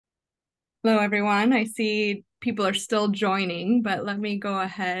Hello, everyone. I see people are still joining, but let me go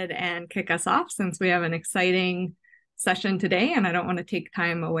ahead and kick us off since we have an exciting session today, and I don't want to take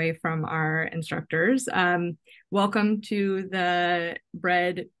time away from our instructors. Welcome to the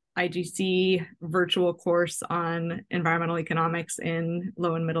BRED IGC virtual course on environmental economics in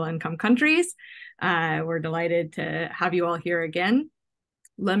low and middle income countries. We're delighted to have you all here again.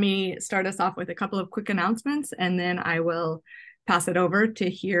 Let me start us off with a couple of quick announcements, and then I will pass it over to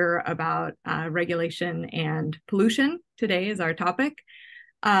hear about regulation and pollution. Today is our topic.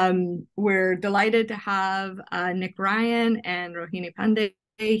 We're delighted to have Nick Ryan and Rohini Pande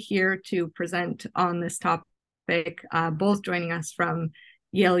here to present on this topic, both joining us from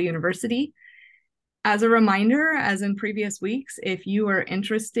Yale University. As a reminder, as in previous weeks, if you are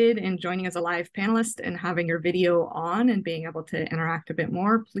interested in joining as a live panelist and having your video on and being able to interact a bit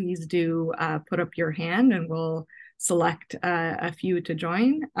more, please do put up your hand and we'll select a few to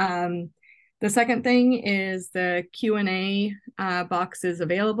join. The second thing is the Q&A box is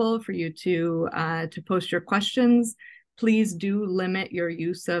available for you to post your questions. Please do limit your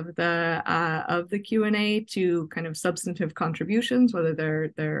use of the Q&A to kind of substantive contributions, whether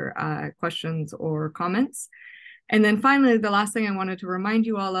they're questions or comments. And then finally, the last thing I wanted to remind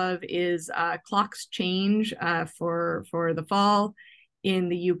you all of is clocks change for the fall in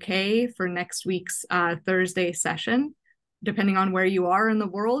the UK for next week's Thursday session. Depending on where you are in the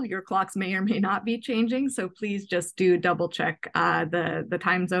world, your clocks may or may not be changing. So please just do double check the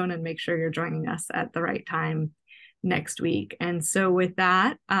time zone and make sure you're joining us at the right time next week. And so with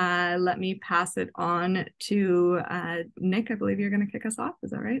that, let me pass it on to Nick. I believe you're going to kick us off.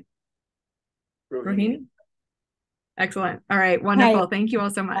 Is that right? Rohini? Excellent. All right. Wonderful. Hi. Thank you all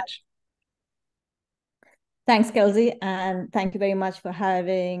so much. Thanks, Kelsey, and thank you very much for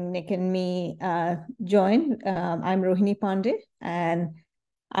having Nick and me join. I'm Rohini Pande, and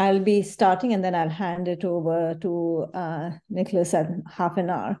I'll be starting, and then I'll hand it over to Nicholas at half an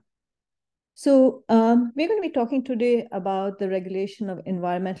hour. So we're going to be talking today about the regulation of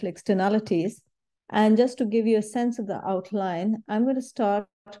environmental externalities. And just to give you a sense of the outline, I'm going to start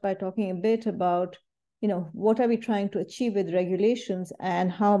by talking a bit about, what are we trying to achieve with regulations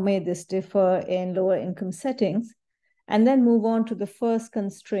and how may this differ in lower income settings? And then move on to the first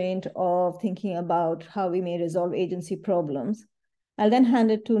constraint of thinking about how we may resolve agency problems. I'll then hand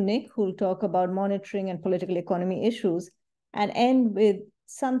it to Nick, who'll talk about monitoring and political economy issues, and end with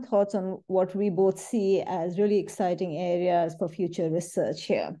some thoughts on what we both see as really exciting areas for future research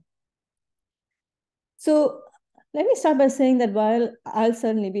here. So let me start by saying that while I'll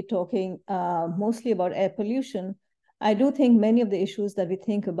certainly be talking mostly about air pollution, I do think many of the issues that we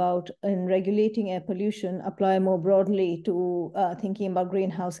think about in regulating air pollution apply more broadly to thinking about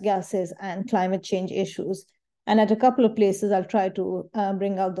greenhouse gases and climate change issues. And at a couple of places, I'll try to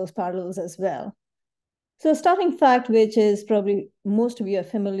bring out those parallels as well. So starting fact, which is probably most of you are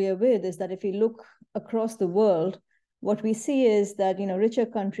familiar with, is that if we look across the world, what we see is that richer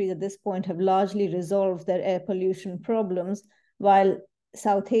countries at this point have largely resolved their air pollution problems, while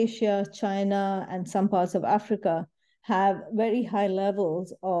South Asia, China, and some parts of Africa have very high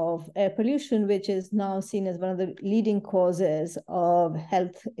levels of air pollution, which is now seen as one of the leading causes of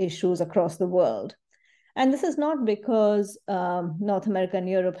health issues across the world. And this is not because North America and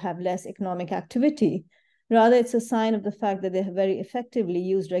Europe have less economic activity. Rather, it's a sign of the fact that they have very effectively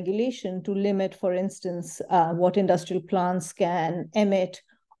used regulation to limit, for instance, what industrial plants can emit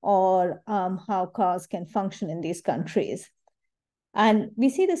or how cars can function in these countries. And we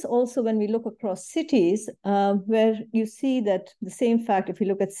see this also when we look across cities, where you see that the same fact, if you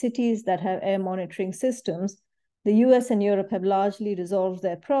look at cities that have air monitoring systems, the US and Europe have largely resolved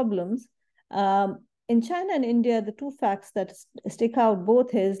their problems. In China and India, the two facts that stick out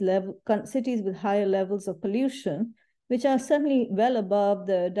both is cities with higher levels of pollution, which are certainly well above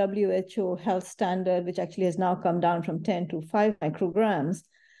the WHO health standard, which actually has now come down from 10 to 5 micrograms,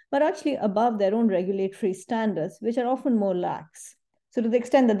 but actually above their own regulatory standards, which are often more lax. So to the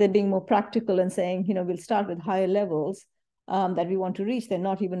extent that they're being more practical and saying, we'll start with higher levels that we want to reach, they're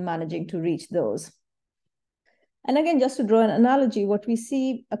not even managing to reach those. And again, just to draw an analogy, what we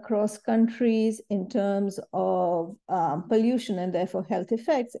see across countries in terms of pollution and therefore health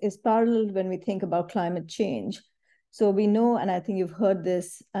effects is paralleled when we think about climate change. So we know, and I think you've heard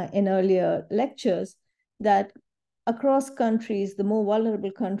this in earlier lectures, that across countries, the more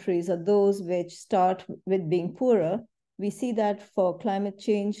vulnerable countries are those which start with being poorer. We see that for climate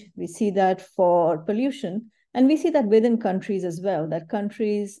change, we see that for pollution, and we see that within countries as well, that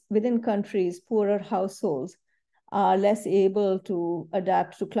within countries, poorer households are less able to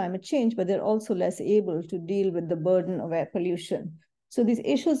adapt to climate change, but they're also less able to deal with the burden of air pollution. So these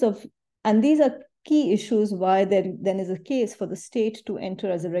issues of And these are key issues why there then is a case for the state to enter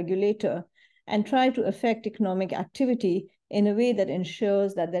as a regulator and try to affect economic activity in a way that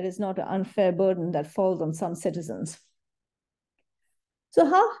ensures that there is not an unfair burden that falls on some citizens. So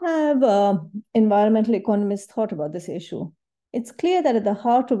how have environmental economists thought about this issue? It's clear that at the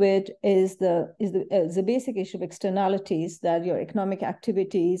heart of it is the basic issue of externalities, that your economic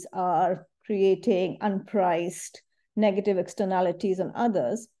activities are creating unpriced negative externalities on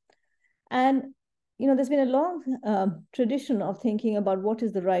others. And there's been a long tradition of thinking about what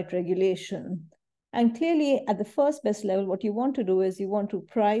is the right regulation. And clearly, at the first best level, what you want to do is you want to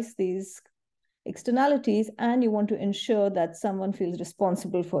price these externalities and you want to ensure that someone feels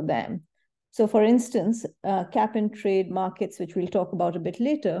responsible for them. So for instance, cap and trade markets, which we'll talk about a bit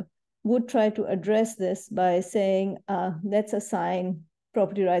later, would try to address this by saying, let's assign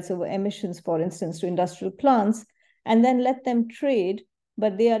property rights over emissions, for instance, to industrial plants, and then let them trade,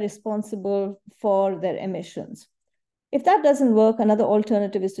 but they are responsible for their emissions. If that doesn't work, another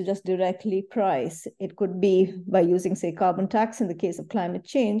alternative is to just directly price. It could be by using, say, carbon tax in the case of climate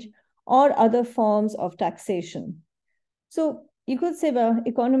change, or other forms of taxation. So you could say, well,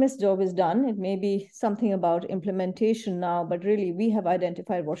 economist's job is done. It may be something about implementation now, but really we have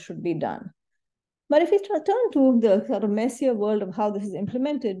identified what should be done. But if we turn to the sort of messier world of how this is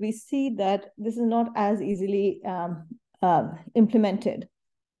implemented, we see that this is not as easily implemented.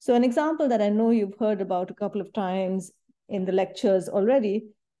 So an example that I know you've heard about a couple of times in the lectures already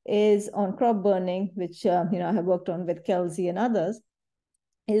is on crop burning, which I have worked on with Kelsey and others,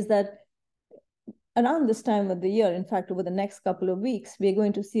 is that around this time of the year, in fact, over the next couple of weeks, we're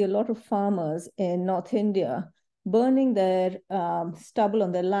going to see a lot of farmers in North India burning their stubble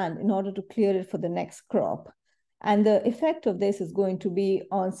on their land in order to clear it for the next crop. And the effect of this is going to be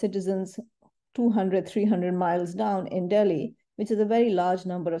on citizens 200, 300 miles down in Delhi, which is a very large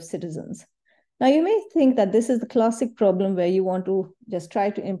number of citizens. Now, you may think that this is the classic problem where you want to just try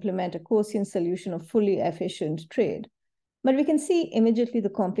to implement a quotient solution of fully efficient trade. But we can see immediately the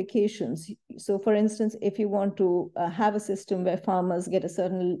complications. So for instance, if you want to have a system where farmers get a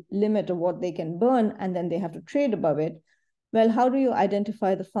certain limit of what they can burn and then they have to trade above it, well, how do you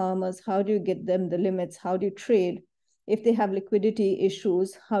identify the farmers? How do you get them the limits? How do you trade? If they have liquidity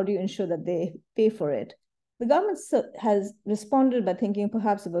issues, how do you ensure that they pay for it? The government has responded by thinking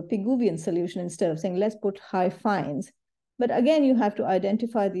perhaps of a Pigouvian solution instead of saying, let's put high fines. But again, you have to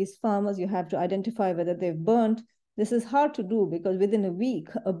identify these farmers. You have to identify whether they've burnt. This is hard to do because within a week,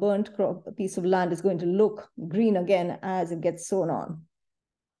 a burnt crop, a piece of land is going to look green again as it gets sown on.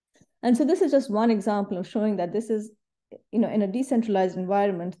 And so this is just one example of showing that this is, in a decentralized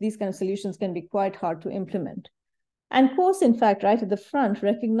environment, these kind of solutions can be quite hard to implement. And Coase, in fact, right at the front,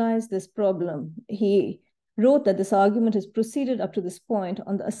 recognized this problem. He wrote that this argument has proceeded up to this point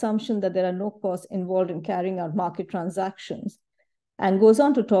on the assumption that there are no costs involved in carrying out market transactions, and goes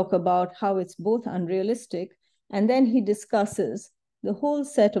on to talk about how it's both unrealistic. And then he discusses the whole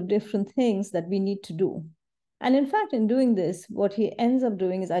set of different things that we need to do. And in fact, in doing this, what he ends up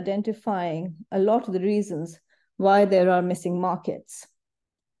doing is identifying a lot of the reasons why there are missing markets.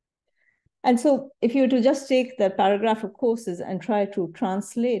 And so if you were to just take the paragraph of courses and try to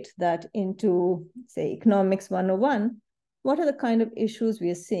translate that into, say, Economics 101, what are the kind of issues we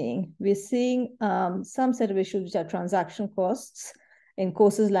are seeing? We're seeing some set of issues which are transaction costs in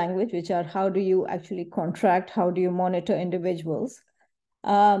courses language, which are how do you actually contract, how do you monitor individuals?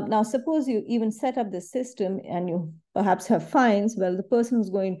 Now, suppose you even set up this system and you perhaps have fines. Well, the person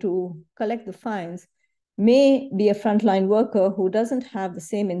who's going to collect the fines may be a frontline worker who doesn't have the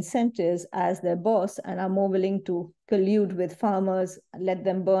same incentives as their boss and are more willing to collude with farmers, let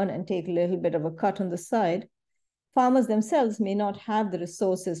them burn and take a little bit of a cut on the side. Farmers themselves may not have the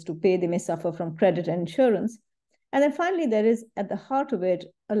resources to pay. They may suffer from credit and insurance. And then finally, there is at the heart of it,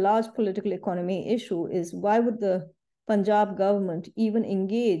 a large political economy issue is why would the Punjab government even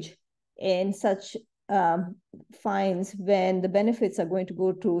engage in such fines when the benefits are going to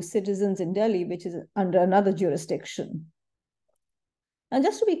go to citizens in Delhi, which is under another jurisdiction. And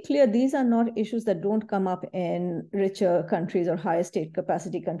just to be clear, these are not issues that don't come up in richer countries or higher state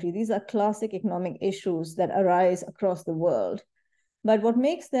capacity countries. These are classic economic issues that arise across the world. But what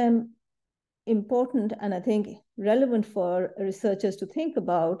makes them important and I think relevant for researchers to think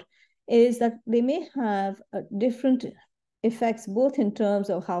about is that they may have different effects, both in terms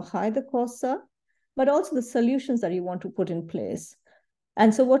of how high the costs are, but also the solutions that you want to put in place.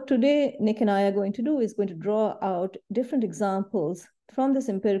 And so what today Nick and I are going to do is going to draw out different examples from this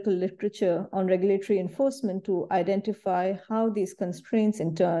empirical literature on regulatory enforcement to identify how these constraints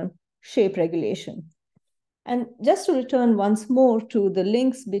in turn shape regulation. And just to return once more to the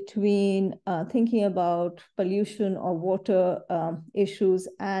links between thinking about pollution or water issues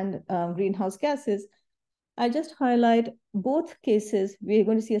and greenhouse gases, I just highlight both cases, we're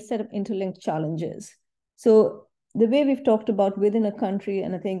going to see a set of interlinked challenges. So the way we've talked about within a country,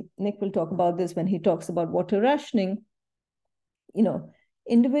 and I think Nick will talk about this when he talks about water rationing,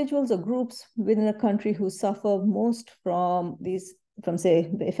 individuals or groups within a country who suffer most from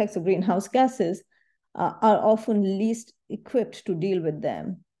say, the effects of greenhouse gases are often least equipped to deal with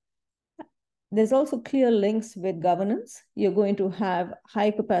them. There's also clear links with governance. You're going to have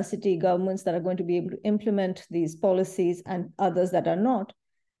high capacity governments that are going to be able to implement these policies and others that are not.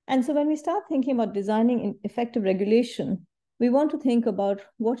 And so when we start thinking about designing effective regulation, we want to think about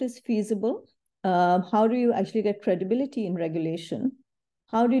what is feasible, how do you actually get credibility in regulation,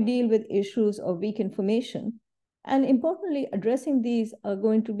 how do you deal with issues of weak information, and importantly, addressing these are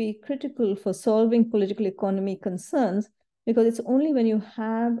going to be critical for solving political economy concerns, because it's only when you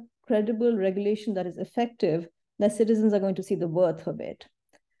have credible regulation that is effective that citizens are going to see the worth of it.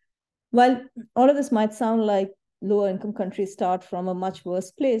 While all of this might sound like lower income countries start from a much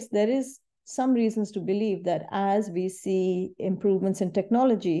worse place, there is some reasons to believe that as we see improvements in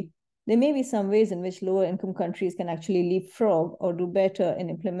technology, there may be some ways in which lower income countries can actually leapfrog or do better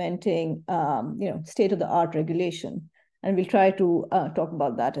in implementing state-of-the-art regulation. And we'll try to talk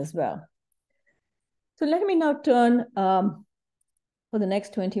about that as well. So let me now turn for the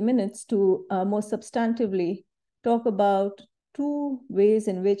next 20 minutes to more substantively talk about two ways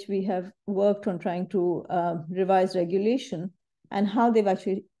in which we have worked on trying to revise regulation and how they've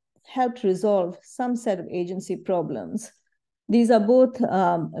actually helped resolve some set of agency problems. These are both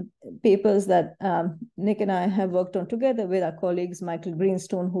papers that Nick and I have worked on together with our colleagues, Michael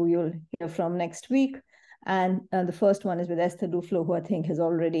Greenstone, who you'll hear from next week. And the first one is with Esther Duflo, who I think has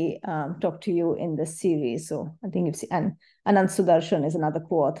already talked to you in this series. So I think you've seen, and Anand Sudarshan is another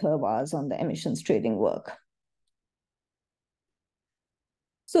co-author of ours on the emissions trading work.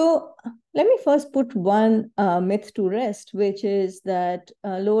 So let me first put one myth to rest, which is that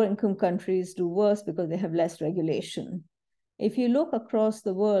lower income countries do worse because they have less regulation. If you look across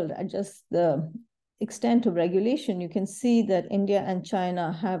the world at just the extent of regulation, you can see that India and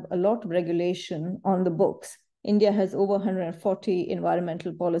China have a lot of regulation on the books. India has over 140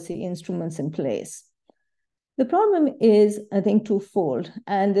 environmental policy instruments in place. The problem is, I think, twofold,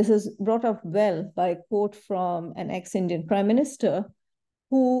 and this is brought up well by a quote from an ex-Indian prime minister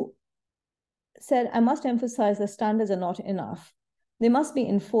who said, "I must emphasize that standards are not enough. They must be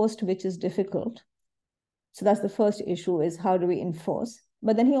enforced, which is difficult." So that's the first issue, is how do we enforce?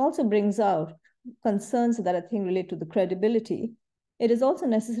 But then he also brings out concerns that I think relate to the credibility. It is also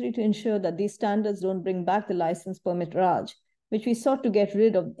necessary to ensure that these standards don't bring back the license permit Raj, which we sought to get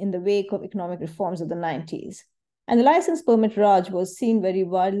rid of in the wake of economic reforms of the 90s. And the license permit Raj was seen very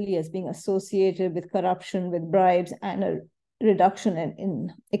widely as being associated with corruption, with bribes, and a reduction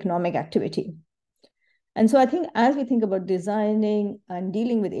in economic activity. And so I think as we think about designing and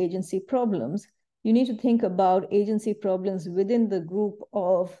dealing with agency problems, you need to think about agency problems within the group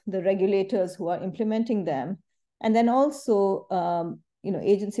of the regulators who are implementing them. And then also,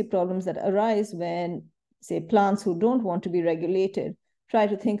 agency problems that arise when, say, plants who don't want to be regulated try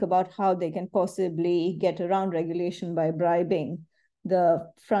to think about how they can possibly get around regulation by bribing the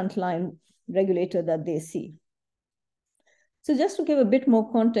frontline regulator that they see. So just to give a bit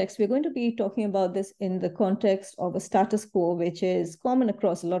more context, we're going to be talking about this in the context of a status quo, which is common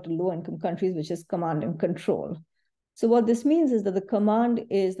across a lot of low-income countries, which is command and control. So what this means is that the command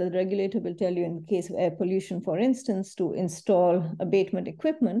is that the regulator will tell you in the case of air pollution, for instance, to install abatement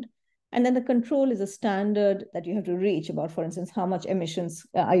equipment. And then the control is a standard that you have to reach about, for instance, how much emissions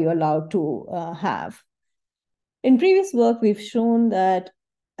are you allowed to have. In previous work, we've shown that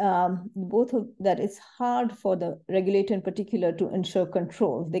that it's hard for the regulator in particular to ensure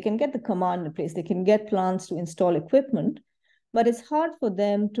control. They can get the command in place, they can get plants to install equipment, but it's hard for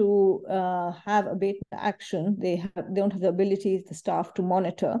them to have abatement action. They don't have the ability, the staff, to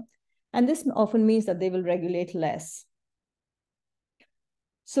monitor. And this often means that they will regulate less.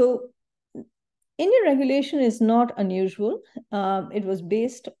 So Indian regulation is not unusual. It was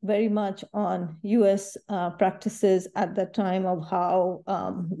based very much on US practices at the time of how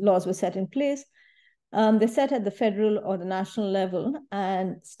laws were set in place. They're set at the federal or the national level,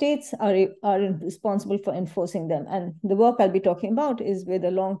 and states are responsible for enforcing them. And the work I'll be talking about is with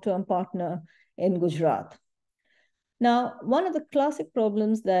a long-term partner in Gujarat. Now, one of the classic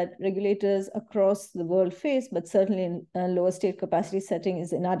problems that regulators across the world face, but certainly in lower state capacity setting,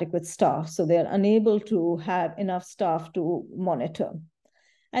 is inadequate staff. So they're unable to have enough staff to monitor.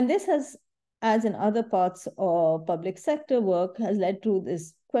 And this has as in other parts of public sector work, has led to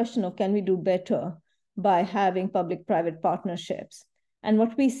this question of can we do better by having public-private partnerships. And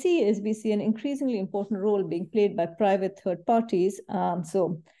what we see is we see an increasingly important role being played by private third parties.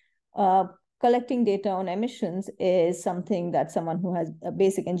 Collecting data on emissions is something that someone who has a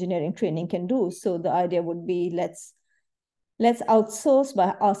basic engineering training can do. So the idea would be let's outsource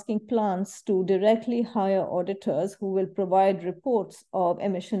by asking plants to directly hire auditors who will provide reports of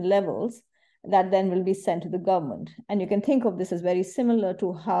emission levels that then will be sent to the government. And you can think of this as very similar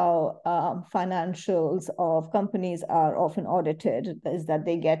to how financials of companies are often audited, is that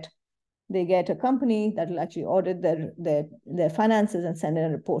they get a company that will actually audit their finances and send in a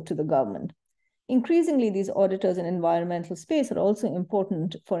report to the government. Increasingly, these auditors in environmental space are also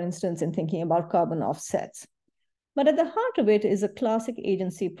important, for instance, in thinking about carbon offsets. But at the heart of it is a classic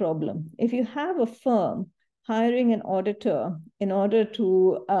agency problem. If you have a firm hiring an auditor in order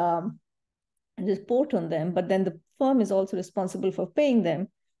to report on them, but then the firm is also responsible for paying them,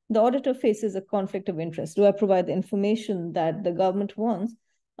 the auditor faces a conflict of interest. Do I provide the information that the government wants,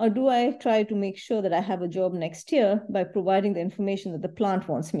 or do I try to make sure that I have a job next year by providing the information that the plant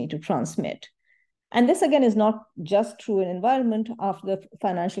wants me to transmit? And this, again, is not just true in environment. After the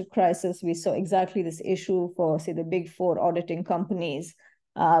financial crisis, we saw exactly this issue for, say, the big four auditing companies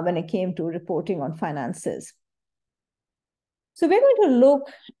when it came to reporting on finances. So we're going to look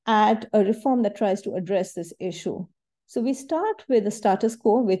at a reform that tries to address this issue. So we start with the status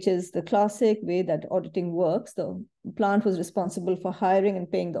quo, which is the classic way that auditing works. The plant was responsible for hiring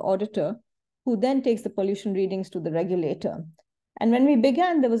and paying the auditor, who then takes the pollution readings to the regulator. And when we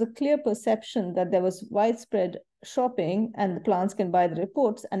began, there was a clear perception that there was widespread shopping and the plants can buy the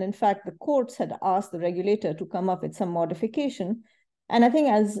reports. And in fact, the courts had asked the regulator to come up with some modification. And I think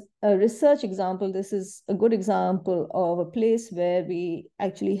as a research example, this is a good example of a place where we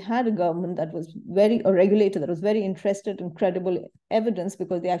actually had a government that was a regulator that was very interested in credible evidence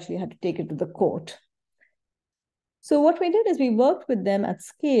because they actually had to take it to the court. So what we did is we worked with them at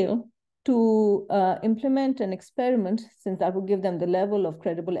scale to implement an experiment, since that would give them the level of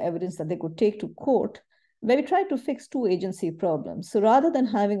credible evidence that they could take to court, where we tried to fix two agency problems. So rather than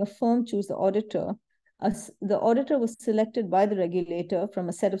having a firm choose the auditor was selected by the regulator from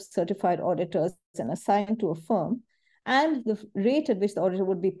a set of certified auditors and assigned to a firm. And the rate at which the auditor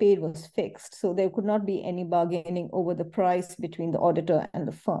would be paid was fixed. So there could not be any bargaining over the price between the auditor and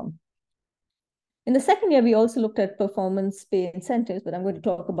the firm. In the second year, we also looked at performance pay incentives, but I'm going to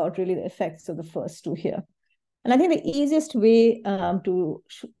talk about really the effects of the first two here. And I think the easiest way to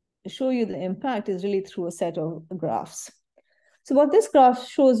show you the impact is really through a set of graphs. So what this graph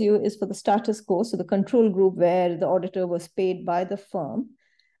shows you is for the status quo, so the control group where the auditor was paid by the firm.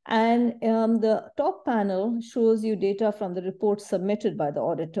 And the top panel shows you data from the reports submitted by the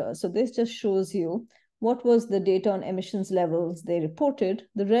auditor. So this just shows you what was the data on emissions levels they reported.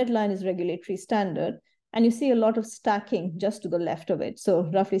 The red line is regulatory standard, and you see a lot of stacking just to the left of it. So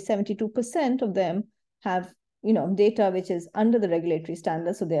roughly 72% of them have data which is under the regulatory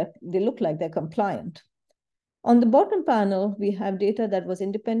standard, so they look like they're compliant. On the bottom panel, we have data that was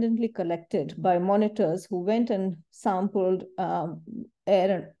independently collected by monitors who went and sampled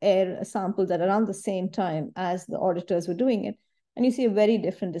air samples at around the same time as the auditors were doing it. And you see a very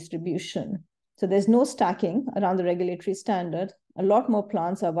different distribution. So there's no stacking around the regulatory standard. A lot more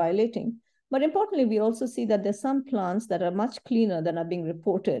plants are violating. But importantly, we also see that there's some plants that are much cleaner than are being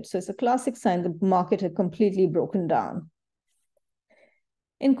reported. So it's a classic sign the market had completely broken down.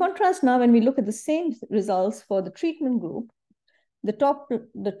 In contrast, now when we look at the same results for the treatment group, the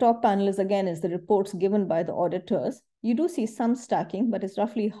top panel is the reports given by the auditors. You do see some stacking, but it's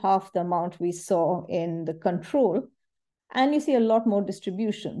roughly half the amount we saw in the control. And you see a lot more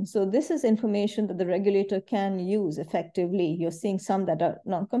distribution. So this is information that the regulator can use effectively. You're seeing some that are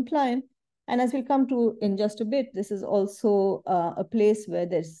non-compliant. And as we'll come to in just a bit, this is also a place where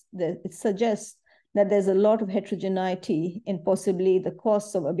it suggests that there's a lot of heterogeneity in possibly the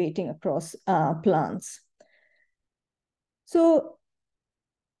costs of abating across plants. So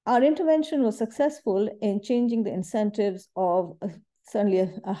our intervention was successful in changing the incentives of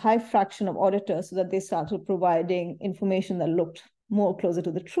certainly a high fraction of auditors so that they started providing information that looked more closer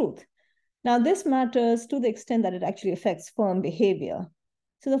to the truth. Now, this matters to the extent that it actually affects firm behavior.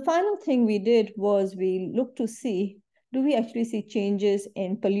 So the final thing we did was we looked to see, do we actually see changes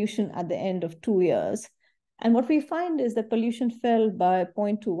in pollution at the end of 2 years? And what we find is that pollution fell by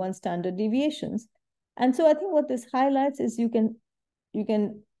 0.21 standard deviations. And so I think what this highlights is you can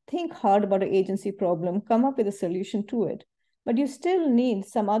think hard about an agency problem, come up with a solution to it. but you still need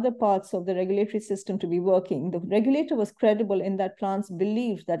some other parts of the regulatory system to be working. The regulator was credible in that plants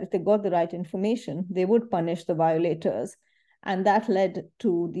believed that if they got the right information, they would punish the violators. And that led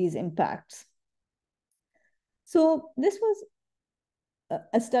to these impacts. So this was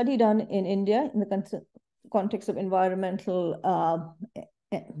a study done in India in the context of environmental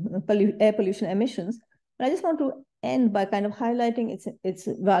air pollution emissions. But I just want to end by kind of highlighting its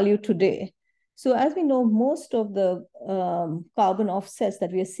value today. So as we know, most of the carbon offsets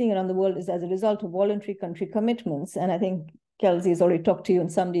that we are seeing around the world is as a result of voluntary country commitments. And I think Kelsey has already talked to you in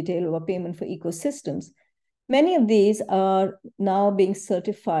some detail about payment for ecosystems. Many of these are now being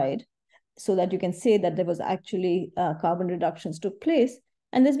certified so that you can say that there was actually carbon reductions took place.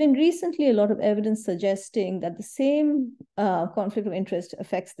 And there's been recently a lot of evidence suggesting that the same conflict of interest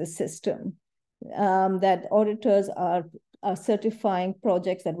affects the system, that auditors are certifying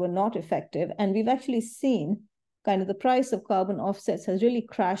projects that were not effective. And we've actually seen kind of the price of carbon offsets has really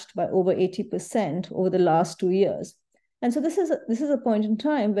crashed by over 80% over the last 2 years. And so this is a point in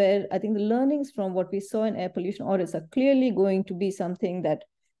time where I think the learnings from what we saw in air pollution audits are clearly going to be something that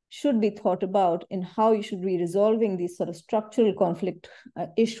should be thought about in how you should be resolving these sort of structural conflict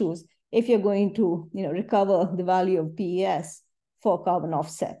issues if you're going to recover the value of PES for carbon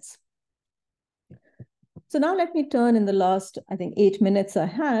offsets. So now let me turn in the last, I think, 8 minutes I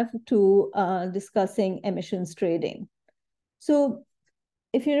have to discussing emissions trading. So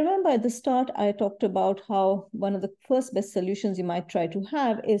if you remember at the start, I talked about how one of the first best solutions you might try to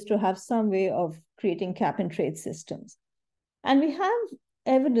have is to have some way of creating cap and trade systems. And we have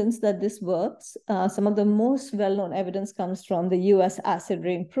evidence that this works. Some of the most well-known evidence comes from the US acid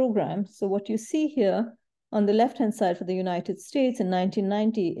rain program. So what you see here on the left-hand side for the United States in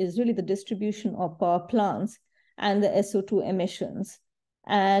 1990 is really the distribution of power plants and the SO2 emissions.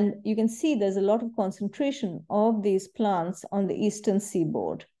 And you can see there's a lot of concentration of these plants on the eastern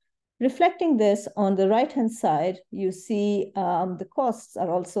seaboard. Reflecting this on the right-hand side, you see the costs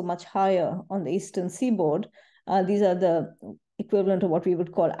are also much higher on the eastern seaboard. These are the equivalent of what we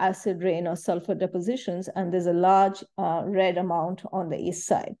would call acid rain or sulfur depositions, and there's a large red amount on the east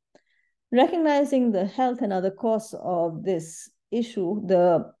side. Recognizing the health and other costs of this issue,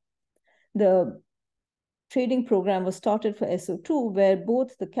 the trading program was started for SO2, where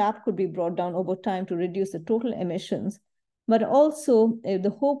both the cap could be brought down over time to reduce the total emissions, but also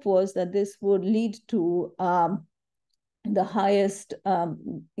the hope was that this would lead to the highest,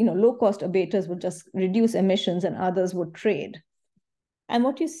 low-cost abaters would just reduce emissions and others would trade. And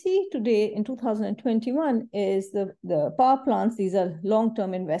what you see today in 2021 is the power plants. These are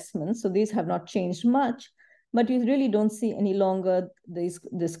long-term investments, so these have not changed much, but you really don't see any longer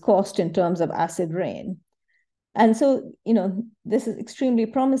this cost in terms of acid rain. And so, this is extremely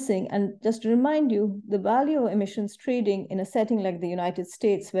promising. And just to remind you, the value of emissions trading in a setting like the United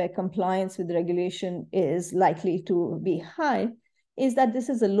States, where compliance with regulation is likely to be high, is that this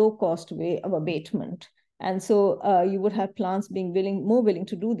is a low-cost way of abatement. And so you would have plants being more willing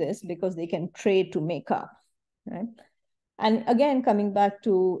to do this because they can trade to make up, right? And again, coming back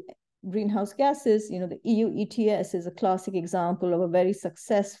to greenhouse gases, the EU ETS is a classic example of a very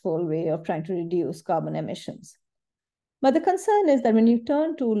successful way of trying to reduce carbon emissions. But the concern is that when you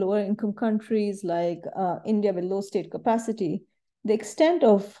turn to lower income countries like India with low state capacity, the extent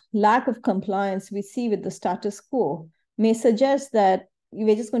of lack of compliance we see with the status quo may suggest that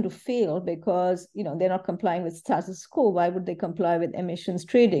we're just going to fail because they're not complying with status quo. Why would they comply with emissions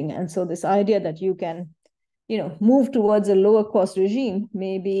trading? And so this idea that you can move towards a lower cost regime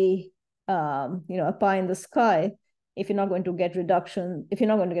may be a pie in the sky if you're not going to get reduction, if you're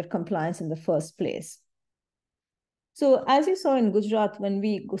not going to get compliance in the first place. So as you saw in Gujarat, when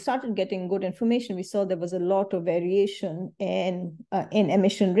we started getting good information, we saw there was a lot of variation in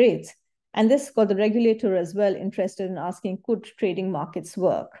emission rates. And this got the regulator as well interested in asking, could trading markets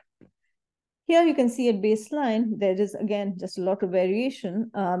work? Here you can see at baseline, there is, again, just a lot of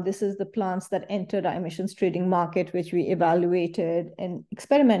variation. This is the plants that entered our emissions trading market, which we evaluated and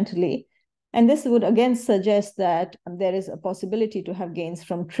experimentally. And this would, again, suggest that there is a possibility to have gains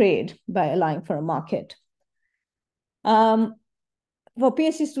from trade by allowing for a market. For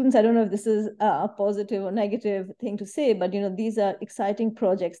PhD students, I don't know if this is a positive or negative thing to say, but these are exciting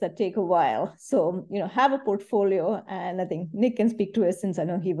projects that take a while. So have a portfolio, and I think Nick can speak to it since I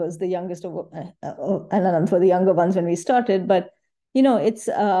know he was the youngest of, and for the younger ones when we started. But it's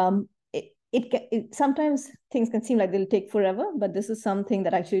sometimes things can seem like they'll take forever, but this is something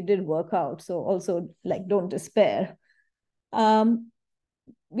that actually did work out. So also don't despair.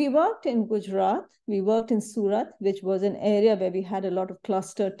 We worked in Gujarat, we worked in Surat, which was an area where we had a lot of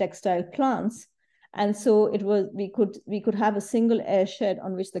cluster textile plants. And so we could have a single airshed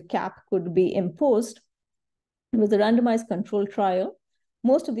on which the cap could be imposed. It was a randomized control trial.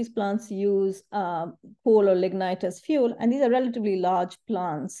 Most of these plants use coal or lignite as fuel, and these are relatively large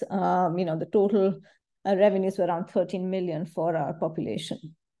plants. The total revenues were around 13 million for our population.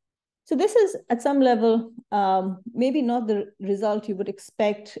 So this is, at some level, maybe not the result you would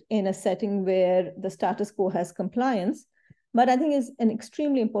expect in a setting where the status quo has compliance, but I think is an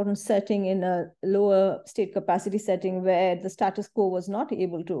extremely important setting in a lower state capacity setting where the status quo was not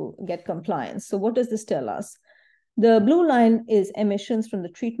able to get compliance. So what does this tell us? The blue line is emissions from the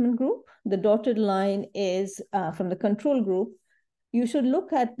treatment group. The dotted line is from the control group. You should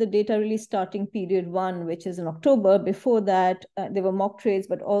look at the data really starting period 1, which is in October. Before that, there were mock trades,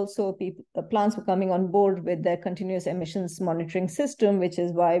 but also plants were coming on board with their continuous emissions monitoring system, which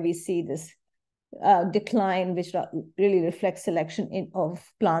is why we see this decline, which really reflects selection of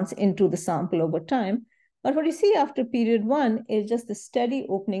plants into the sample over time. But what you see after period 1 is just the steady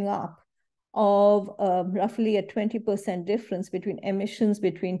opening up of roughly a 20% difference between emissions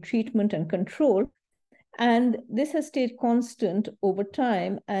between treatment and control. And this has stayed constant over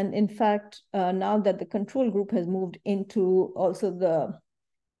time. And in fact, now that the control group has moved into also the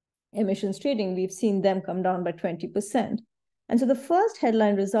emissions trading, we've seen them come down by 20%. And so the first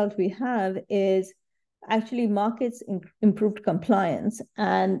headline result we have is actually markets improved compliance.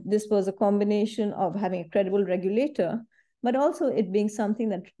 And this was a combination of having a credible regulator, but also it being something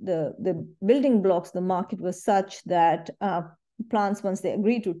that the building blocks of the market was such that plants, once they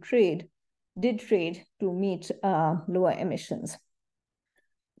agreed to trade, did trade to meet lower emissions.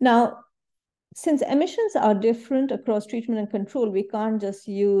 Now, since emissions are different across treatment and control, we can't just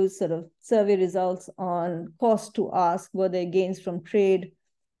use sort of survey results on cost to ask were there gains from trade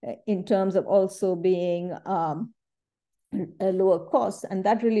in terms of also being a lower cost. And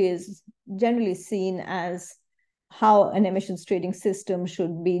that really is generally seen as how an emissions trading system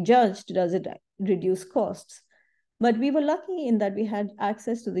should be judged. Does it reduce costs? But we were lucky in that we had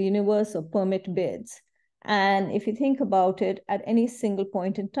access to the universe of permit bids. And if you think about it, at any single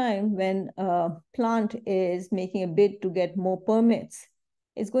point in time, when a plant is making a bid to get more permits,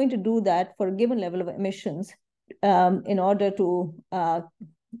 it's going to do that for a given level of emissions in order to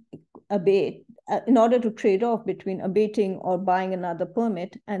in order to trade off between abating or buying another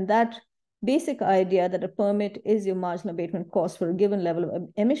permit. And that basic idea that a permit is your marginal abatement cost for a given level of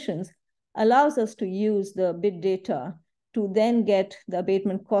emissions allows us to use the bid data to then get the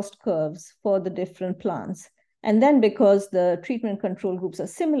abatement cost curves for the different plants. And then because the treatment control groups are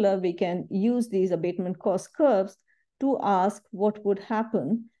similar, we can use these abatement cost curves to ask what would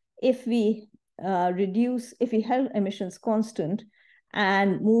happen if we if we held emissions constant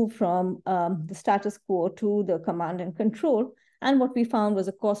and move from the status quo to the command and control. And what we found was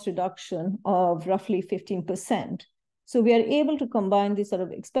a cost reduction of roughly 15%. So we are able to combine these sort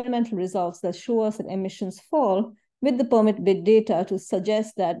of experimental results that show us that emissions fall with the permit bid data to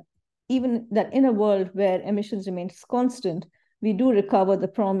suggest that even that in a world where emissions remain constant, we do recover the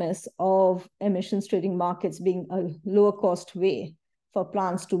promise of emissions trading markets being a lower cost way for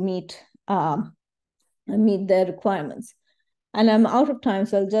plants to meet their requirements. And I'm out of time,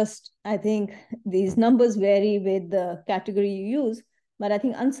 so I think these numbers vary with the category you use, but I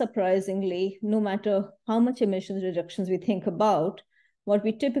think unsurprisingly, no matter how much emissions reductions we think about, what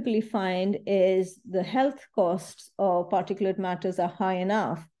we typically find is the health costs of particulate matters are high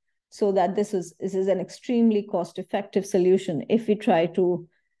enough so that this is an extremely cost-effective solution if we try to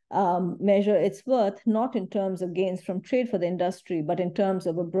measure its worth, not in terms of gains from trade for the industry, but in terms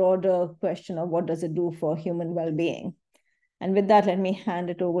of a broader question of what does it do for human well-being. And with that, let me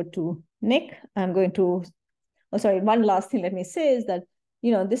hand it over to Nick. I'm going to, one last thing let me say is that,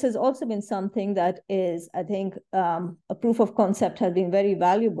 this has also been something that is, I think, a proof of concept has been very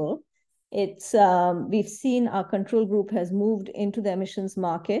valuable. We've seen our control group has moved into the emissions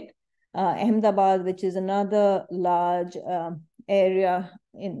market. Ahmedabad, which is another large area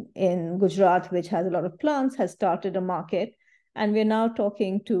in Gujarat, which has a lot of plants, has started a market. And we're now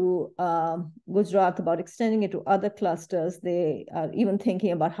talking to Gujarat about extending it to other clusters. They are even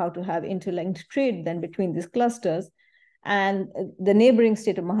thinking about how to have interlinked trade then between these clusters. And the neighboring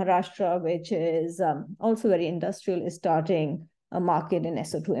state of Maharashtra, which is also very industrial, is starting a market in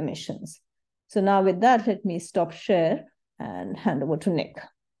SO2 emissions. So now with that, let me stop share and hand over to Nick.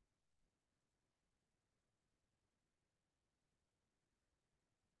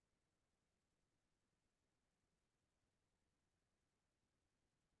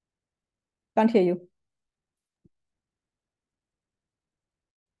 Can't hear you.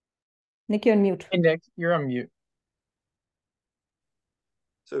 Nick, you're on mute. Hey, Nick, you're on mute.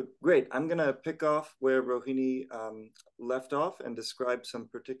 So great. I'm going to pick off where Rohini left off and describe some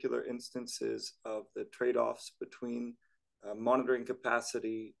particular instances of the trade-offs between monitoring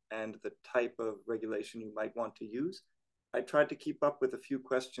capacity and the type of regulation you might want to use. I tried to keep up with a few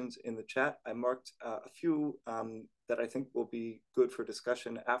questions in the chat. I marked a few that I think will be good for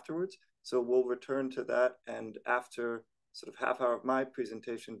discussion afterwards. So we'll return to that. And after sort of half hour of my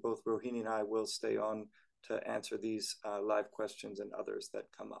presentation, both Rohini and I will stay on to answer these live questions and others that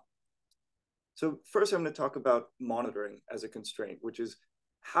come up. So first, I'm going to talk about monitoring as a constraint, which is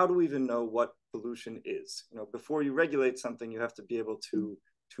how do we even know what pollution is? You know, before you regulate something, you have to be able to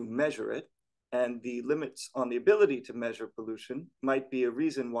measure it. And the limits on the ability to measure pollution might be a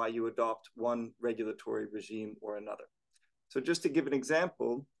reason why you adopt one regulatory regime or another. So just to give an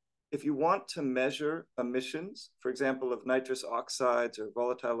example, if you want to measure emissions, for example, of nitrous oxides or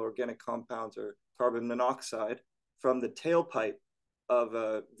volatile organic compounds or carbon monoxide from the tailpipe of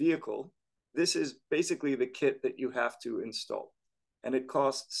a vehicle, this is basically the kit that you have to install. And it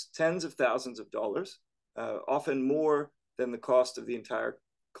costs tens of thousands of dollars, often more than the cost of the entire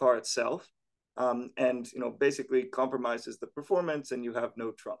car itself. And basically compromises the performance and you have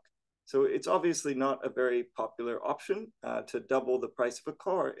no trunk. So it's obviously not a very popular option to double the price of a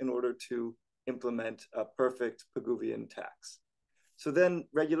car in order to implement a perfect Pigouvian tax. So then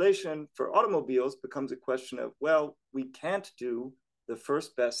regulation for automobiles becomes a question of, well, we can't do the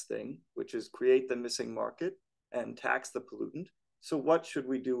first best thing, which is create the missing market and tax the pollutant. So what should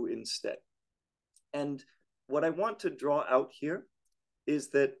we do instead? And what I want to draw out here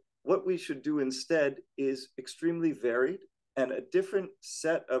is that what we should do instead is extremely varied, and a different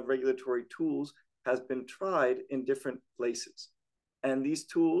set of regulatory tools has been tried in different places. And these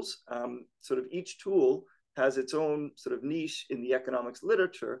tools, sort of each tool has its own sort of niche in the economics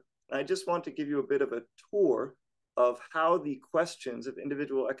literature. And I just want to give you a bit of a tour of how the questions of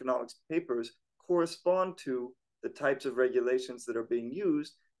individual economics papers correspond to the types of regulations that are being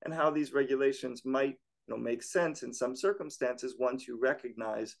used and how these regulations might make sense in some circumstances once you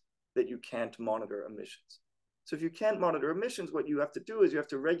recognize that you can't monitor emissions. So if you can't monitor emissions, what you have to do is you have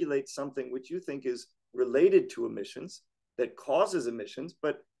to regulate something which you think is related to emissions, that causes emissions,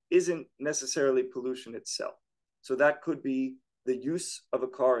 but isn't necessarily pollution itself. So that could be the use of a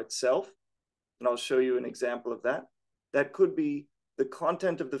car itself, and I'll show you an example of that. That could be the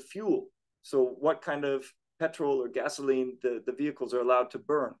content of the fuel. So what kind of petrol or gasoline the vehicles are allowed to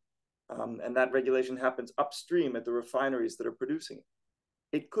burn. And that regulation happens upstream at the refineries that are producing it.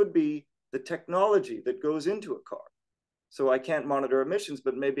 It could be the technology that goes into a car. So I can't monitor emissions,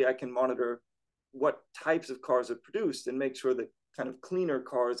 but maybe I can monitor what types of cars are produced and make sure that kind of cleaner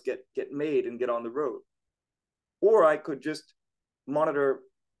cars get made and get on the road. Or I could just monitor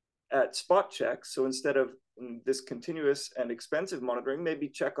at spot checks. So instead of this continuous and expensive monitoring, maybe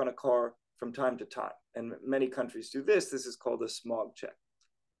check on a car from time to time. And many countries do this. This is called a smog check.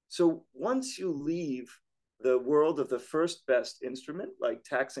 So once you leave the world of the first best instrument, like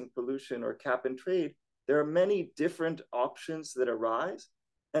taxing pollution or cap and trade, there are many different options that arise,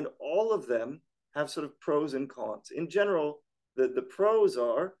 and all of them have sort of pros and cons. In general, the pros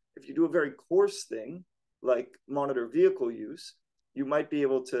are, if you do a very coarse thing, like monitor vehicle use, you might be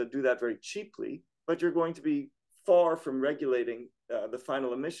able to do that very cheaply, but you're going to be far from regulating the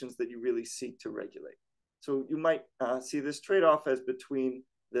final emissions that you really seek to regulate. So you might see this trade-off as between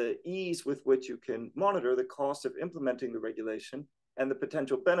the ease with which you can monitor the cost of implementing the regulation and the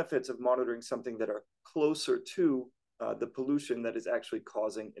potential benefits of monitoring something that are closer to the pollution that is actually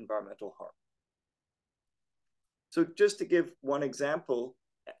causing environmental harm. So just to give one example,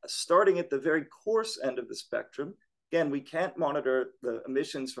 starting at the very coarse end of the spectrum, again, we can't monitor the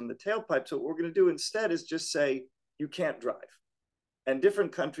emissions from the tailpipe. So what we're going to do instead is just say, you can't drive. And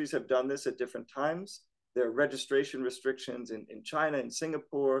different countries have done this at different times. There are registration restrictions in China and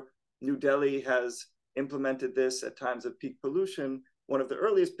Singapore. New Delhi has implemented this at times of peak pollution. One of the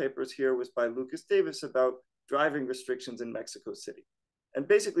earliest papers here was by Lucas Davis about driving restrictions in Mexico City. And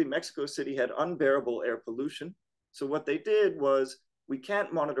basically, Mexico City had unbearable air pollution. So what they did was, we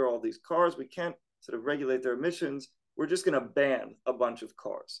can't monitor all these cars. We can't sort of regulate their emissions. We're just going to ban a bunch of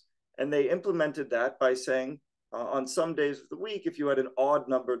cars. And they implemented that by saying, on some days of the week, if you had an odd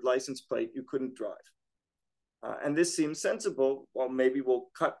numbered license plate, you couldn't drive. And this seems sensible. Well, maybe we'll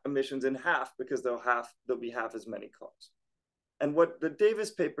cut emissions in half because there'll be half as many cars. And what the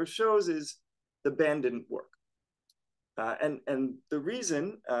Davis paper shows is the ban didn't work. And the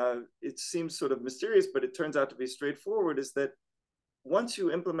reason, it seems sort of mysterious, but it turns out to be straightforward, is that once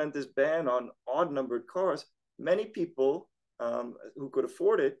you implement this ban on odd numbered cars, many people who could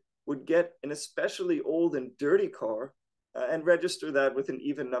afford it would get an especially old and dirty car and register that with an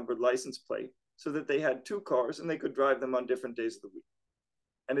even numbered license plate so that they had two cars and they could drive them on different days of the week.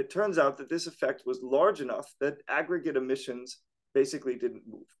 And it turns out that this effect was large enough that aggregate emissions basically didn't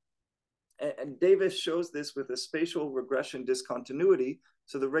move. And Davis shows this with a spatial regression discontinuity.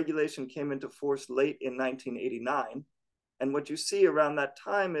 So the regulation came into force late in 1989. And what you see around that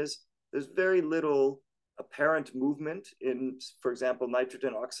time is there's very little apparent movement in, for example,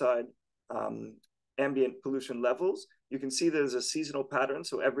 nitrogen oxide ambient pollution levels. You can see there's a seasonal pattern.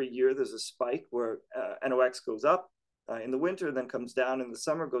 So every year there's a spike where NOx goes up in the winter, then comes down in the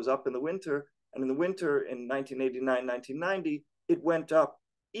summer, goes up in the winter. And in the winter in 1989, 1990, it went up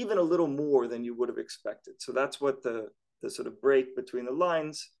even a little more than you would have expected. So that's what the sort of break between the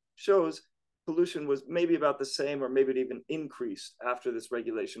lines shows. Pollution was maybe about the same, or maybe it even increased after this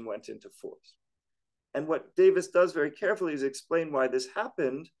regulation went into force. And what Davis does very carefully is explain why this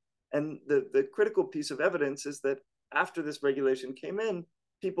happened. And the critical piece of evidence is that after this regulation came in,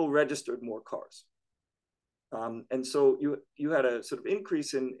 people registered more cars. And so you had a sort of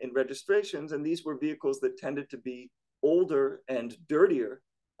increase in registrations, and these were vehicles that tended to be older and dirtier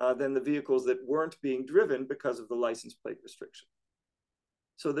than the vehicles that weren't being driven because of the license plate restriction.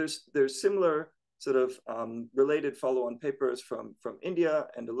 So there's similar sort of related follow-on papers from India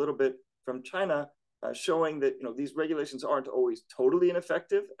and a little bit from China showing that these regulations aren't always totally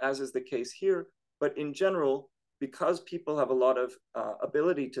ineffective, as is the case here, but in general, because people have a lot of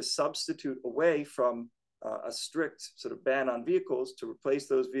ability to substitute away from a strict sort of ban on vehicles to replace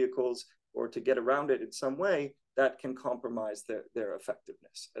those vehicles or to get around it in some way, that can compromise their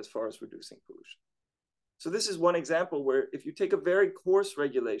effectiveness as far as reducing pollution. So this is one example where if you take a very coarse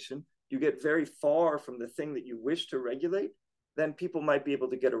regulation, you get very far from the thing that you wish to regulate, then people might be able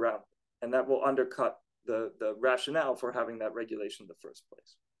to get around it. And that will undercut the rationale for having that regulation in the first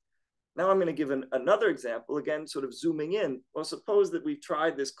place. Now I'm going to give another example, again, sort of zooming in. Well, suppose that we've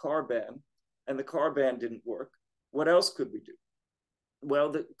tried this car ban and the car ban didn't work. What else could we do?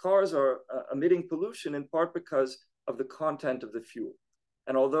 Well, the cars are emitting pollution in part because of the content of the fuel.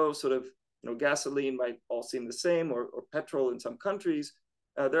 And although sort of gasoline might all seem the same, or petrol in some countries,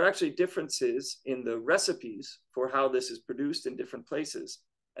 there are actually differences in the recipes for how this is produced in different places.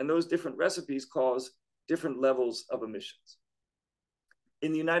 And those different recipes cause different levels of emissions.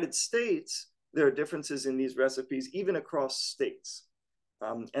 In the United States, there are differences in these recipes even across states.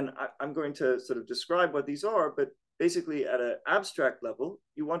 And I'm going to sort of describe what these are, but basically at an abstract level,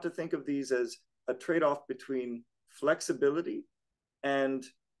 you want to think of these as a trade-off between flexibility and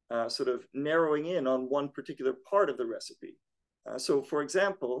sort of narrowing in on one particular part of the recipe. So for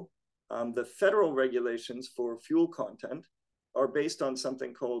example, the federal regulations for fuel content are based on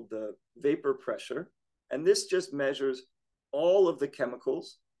something called the vapor pressure. And this just measures all of the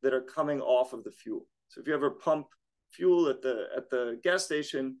chemicals that are coming off of the fuel. So if you ever pump fuel at the gas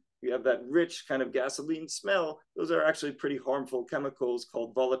station, you have that rich kind of gasoline smell. Those are actually pretty harmful chemicals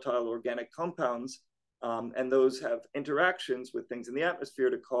called volatile organic compounds. And those have interactions with things in the atmosphere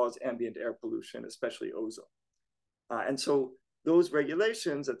to cause ambient air pollution, especially ozone. And so those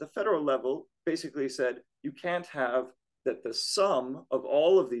regulations at the federal level basically said you can't have that the sum of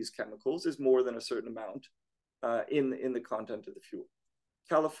all of these chemicals is more than a certain amount in the content of the fuel.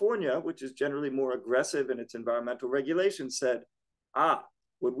 California, which is generally more aggressive in its environmental regulations, said,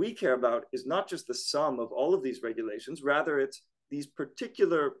 what we care about is not just the sum of all of these regulations, rather it's these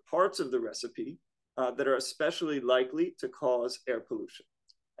particular parts of the recipe that are especially likely to cause air pollution.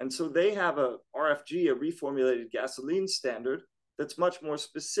 And so they have a RFG, a reformulated gasoline standard, that's much more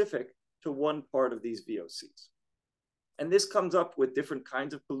specific to one part of these VOCs. And this comes up with different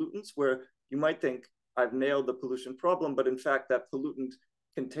kinds of pollutants where you might think, I've nailed the pollution problem, but in fact, that pollutant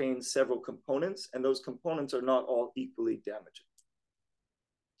contains several components, and those components are not all equally damaging.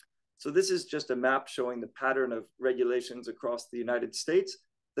 So this is just a map showing the pattern of regulations across the United States.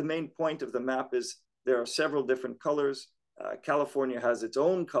 The main point of the map is there are several different colors. California has its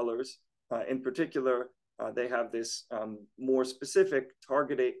own colors. In particular, they have this more specific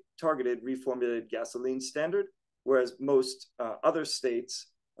targeted reformulated gasoline standard, whereas most other states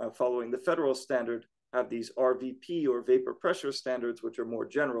following the federal standard have these RVP or vapor pressure standards, which are more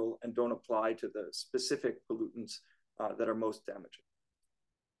general and don't apply to the specific pollutants that are most damaging.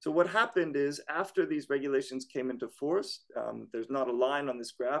 So what happened is after these regulations came into force, there's not a line on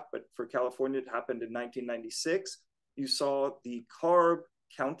this graph, but for California, it happened in 1996. You saw the CARB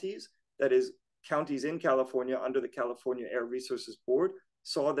counties, that is counties in California under the California Air Resources Board,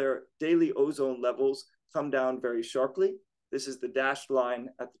 saw their daily ozone levels come down very sharply. This is the dashed line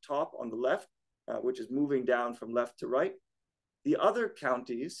at the top on the left, which is moving down from left to right. The other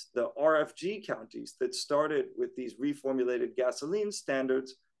counties, the RFG counties that started with these reformulated gasoline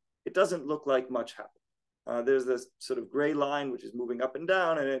standards, it doesn't look like much happened. There's this sort of gray line, which is moving up and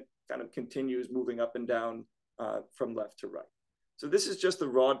down, and it kind of continues moving up and down from left to right. So this is just the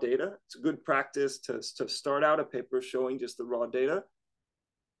raw data. It's a good practice to start out a paper showing just the raw data.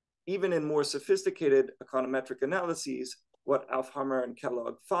 Even in more sophisticated econometric analyses, what Aufhammer and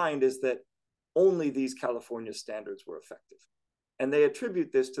Kellogg find is that only these California standards were effective. And they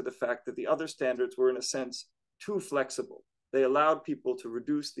attribute this to the fact that the other standards were, in a sense, too flexible. They allowed people to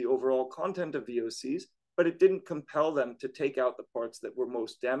reduce the overall content of VOCs, but it didn't compel them to take out the parts that were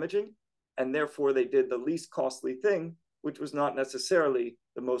most damaging. And therefore, they did the least costly thing, which was not necessarily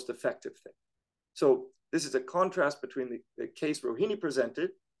the most effective thing. So this is a contrast between the case Rohini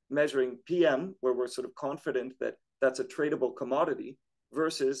presented, measuring PM, where we're sort of confident that that's a tradable commodity,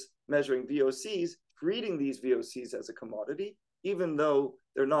 versus measuring VOCs, treating these VOCs as a commodity, even though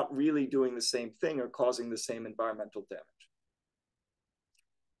they're not really doing the same thing or causing the same environmental damage.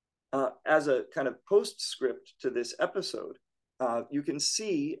 As a kind of postscript to this episode, you can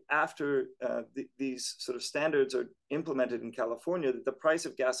see after these sort of standards are implemented in California that the price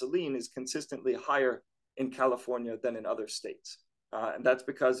of gasoline is consistently higher in California than in other states. And that's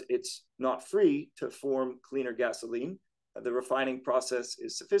because it's not free to form cleaner gasoline. The refining process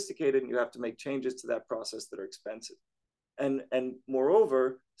is sophisticated, and you have to make changes to that process that are expensive. And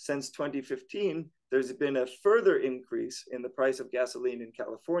moreover, since 2015, there's been a further increase in the price of gasoline in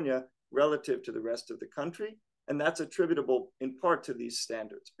California relative to the rest of the country. And that's attributable in part to these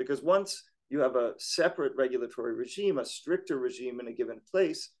standards, because once you have a separate regulatory regime, a stricter regime in a given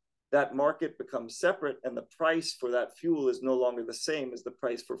place, that market becomes separate, and the price for that fuel is no longer the same as the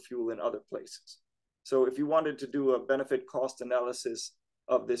price for fuel in other places. So if you wanted to do a benefit cost analysis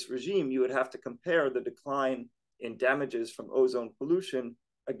of this regime, you would have to compare the decline in damages from ozone pollution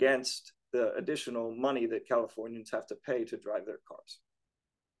against the additional money that Californians have to pay to drive their cars.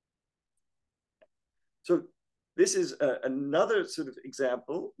 So this is another sort of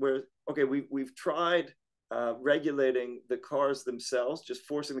example where, okay, we've tried regulating the cars themselves, just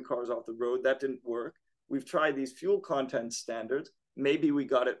forcing the cars off the road. That didn't work. We've tried these fuel content standards. Maybe we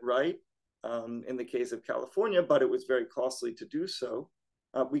got it right in the case of California, but it was very costly to do so.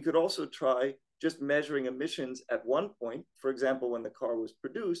 We could also try just measuring emissions at one point, for example, when the car was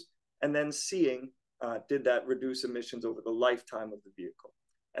produced, and then seeing did that reduce emissions over the lifetime of the vehicle.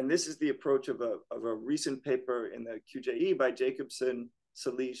 And this is the approach of a recent paper in the QJE by Jacobson,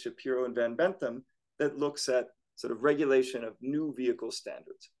 Salee, Shapiro, and Van Bentham that looks at sort of regulation of new vehicle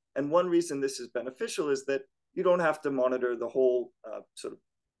standards. And one reason this is beneficial is that you don't have to monitor the whole sort of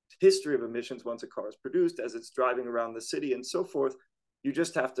history of emissions once a car is produced as it's driving around the city and so forth. You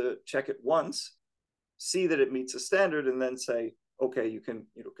just have to check it once, see that it meets a standard, and then say, okay, you can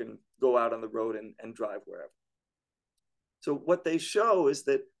go out on the road and drive wherever. So what they show is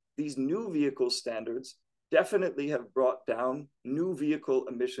that these new vehicle standards definitely have brought down new vehicle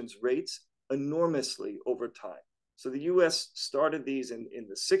emissions rates enormously over time. So the US started these in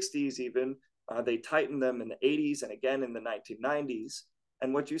the 60s even. They tightened them in the 80s and again in the 1990s.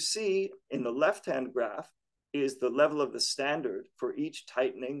 And what you see in the left-hand graph is the level of the standard for each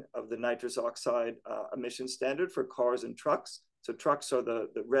tightening of the nitrous oxide emission standard for cars and trucks. So trucks are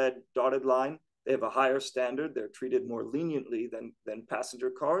the red dotted line. They have a higher standard. They're treated more leniently than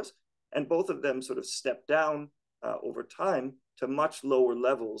passenger cars. And both of them sort of step down over time to much lower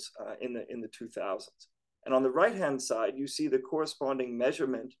levels in the 2000s. And on the right-hand side, you see the corresponding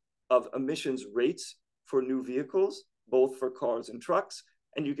measurement of emissions rates for new vehicles, both for cars and trucks.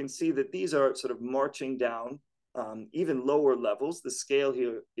 And you can see that these are sort of marching down even lower levels. The scale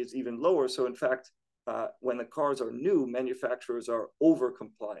here is even lower. So in fact, when the cars are new, manufacturers are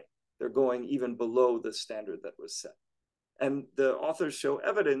over-complying. They're going even below the standard that was set. And the authors show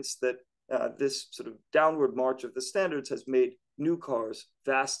evidence that this sort of downward march of the standards has made new cars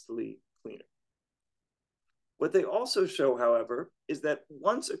vastly cleaner. What they also show, however, is that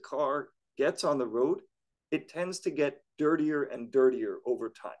once a car gets on the road, it tends to get dirtier and dirtier over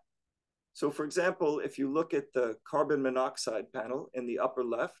time. So for example, if you look at the carbon monoxide panel in the upper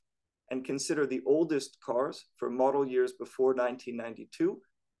left and consider the oldest cars for model years before 1992,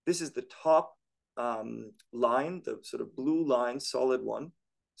 this is the top line, the sort of blue line, solid one.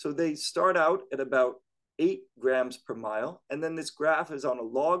 So they start out at about 8 grams per mile. And then this graph is on a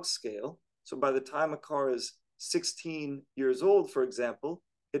log scale. So by the time a car is 16 years old, for example,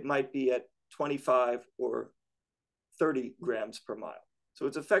 it might be at 25 or 30 grams per mile. So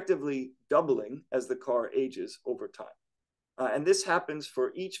it's effectively doubling as the car ages over time. And this happens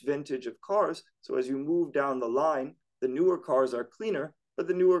for each vintage of cars. So as you move down the line, the newer cars are cleaner, but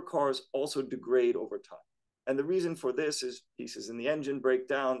the newer cars also degrade over time. And the reason for this is pieces in the engine break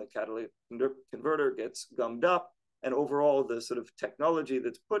down, the catalytic converter gets gummed up, and overall the sort of technology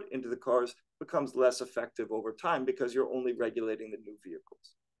that's put into the cars becomes less effective over time because you're only regulating the new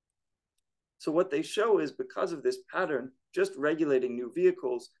vehicles. So what they show is because of this pattern, just regulating new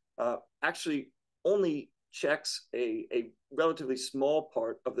vehicles actually only checks a relatively small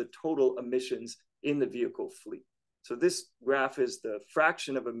part of the total emissions in the vehicle fleet. So this graph is the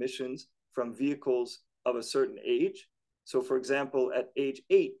fraction of emissions from vehicles of a certain age. So for example, at age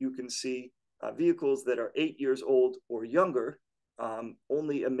 8, you can see vehicles that are 8 years old or younger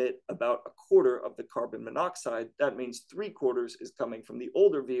only emit about a quarter of the carbon monoxide. That means 3/4 is coming from the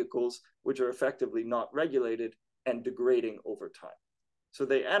older vehicles, which are effectively not regulated and degrading over time. So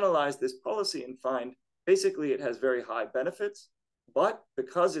they analyze this policy and find basically it has very high benefits, but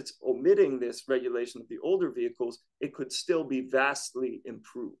because it's omitting this regulation of the older vehicles, it could still be vastly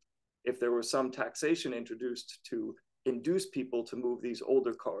improved if there were some taxation introduced to induce people to move these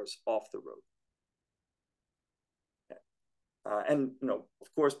older cars off the road. And,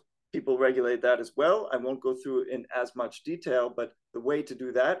 of course, people regulate that as well. I won't go through in as much detail, but the way to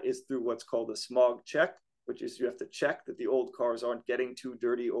do that is through what's called a smog check, which is you have to check that the old cars aren't getting too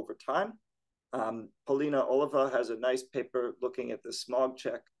dirty over time. Paulina Oliva has a nice paper looking at the smog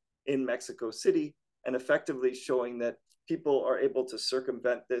check in Mexico City and effectively showing that people are able to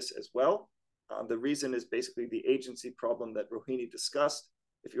circumvent this as well. The reason is basically the agency problem that Rohini discussed.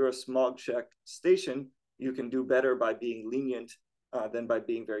 If you're a smog check station, you can do better by being lenient than by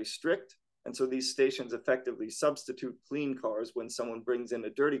being very strict. And so these stations effectively substitute clean cars when someone brings in a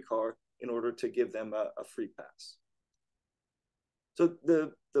dirty car in order to give them a free pass. So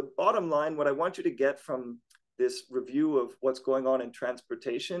the bottom line, what I want you to get from this review of what's going on in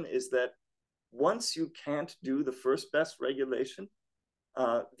transportation is that once you can't do the first best regulation,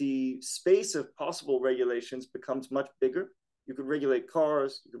 the space of possible regulations becomes much bigger. You could regulate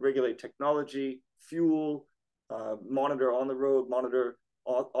cars, you could regulate technology, fuel, monitor on the road, monitor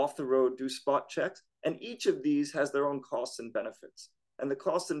off the road, do spot checks. And each of these has their own costs and benefits. And the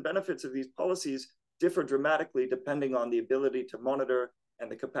costs and benefits of these policies differ dramatically depending on the ability to monitor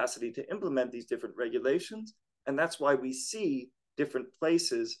and the capacity to implement these different regulations. And that's why we see different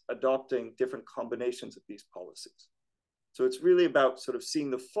places adopting different combinations of these policies. So it's really about sort of seeing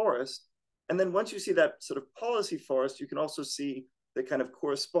the forest. And then once you see that sort of policy forest, you can also see the kind of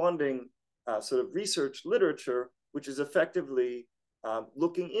corresponding sort of research literature, which is effectively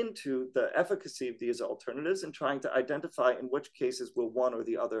looking into the efficacy of these alternatives and trying to identify in which cases will one or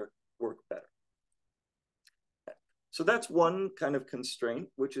the other work better. So that's one kind of constraint,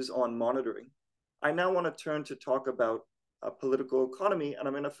 which is on monitoring. I now want to turn to talk about political economy, and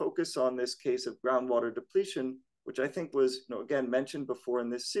I'm going to focus on this case of groundwater depletion, which I think was, again, mentioned before in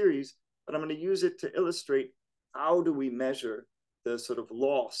this series, but I'm going to use it to illustrate how do we measure the sort of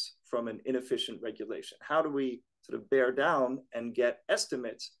loss from an inefficient regulation? How do we sort of bear down and get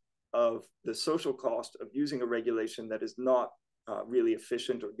estimates of the social cost of using a regulation that is not really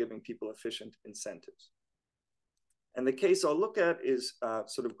efficient or giving people efficient incentives? And the case I'll look at is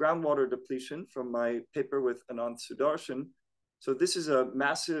sort of groundwater depletion from my paper with Anant Sudarshan. So this is a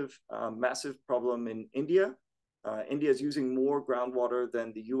massive problem in India. India is using more groundwater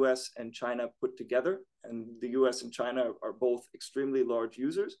than the US and China put together. And the US and China are both extremely large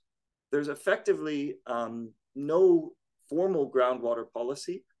users. There's effectively no formal groundwater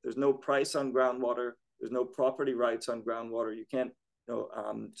policy. There's no price on groundwater. There's no property rights on groundwater. You can't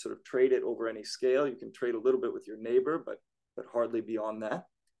sort of trade it over any scale. You can trade a little bit with your neighbor, but hardly beyond that.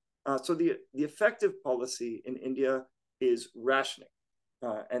 So the effective policy in India is rationing.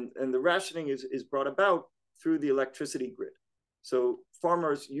 And the rationing is brought about through the electricity grid. So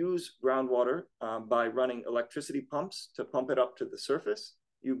farmers use groundwater by running electricity pumps to pump it up to the surface.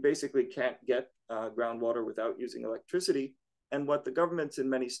 You basically can't get groundwater without using electricity. And what the governments in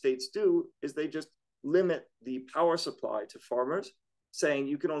many states do is they just limit the power supply to farmers, saying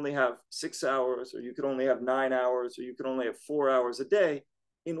you can only have 6 hours, or you can only have 9 hours, or you can only have 4 hours a day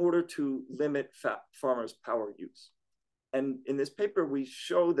in order to limit farmers' power use. And in this paper, we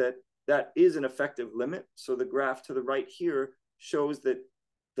show that that is an effective limit. So the graph to the right here shows that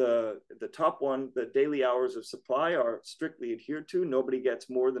the top one, the daily hours of supply, are strictly adhered to. Nobody gets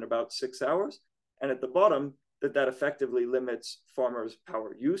more than about 6 hours. And at the bottom, that effectively limits farmers'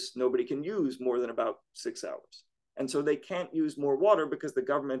 power use. Nobody can use more than about 6 hours. And so they can't use more water because the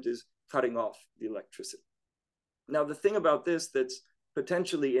government is cutting off the electricity. Now, the thing about this that's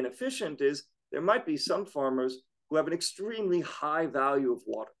potentially inefficient is there might be some farmers who have an extremely high value of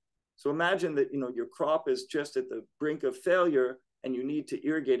water. So imagine that, your crop is just at the brink of failure and you need to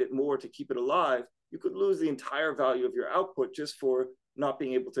irrigate it more to keep it alive. You could lose the entire value of your output just for not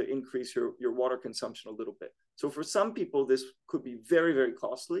being able to increase your water consumption a little bit. So for some people, this could be very, very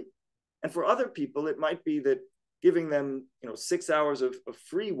costly. And for other people, it might be that giving them, 6 hours of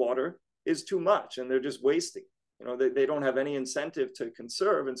free water is too much and they're just wasting. They don't have any incentive to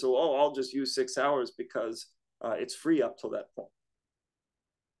conserve. And so, I'll just use 6 hours because it's free up till that point.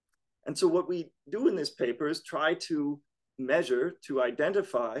 And so what we do in this paper is try to measure, to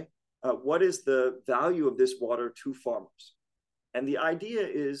identify what is the value of this water to farmers. And the idea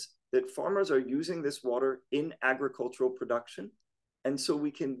is that farmers are using this water in agricultural production. And so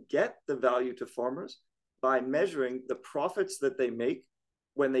we can get the value to farmers by measuring the profits that they make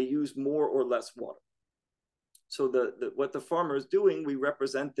when they use more or less water. So what the farmer is doing, we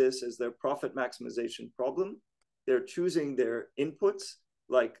represent this as their profit maximization problem. They're choosing their inputs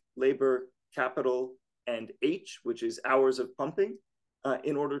like labor, capital, and H, which is hours of pumping,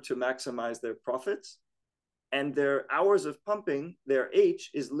 in order to maximize their profits. And their hours of pumping, their H,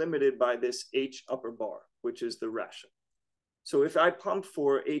 is limited by this H upper bar, which is the ration. So if I pump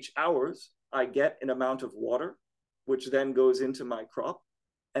for H hours, I get an amount of water, which then goes into my crop.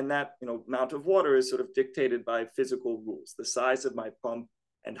 And that amount of water is sort of dictated by physical rules, the size of my pump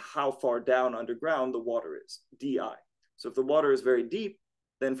and how far down underground the water is, DI. So if the water is very deep,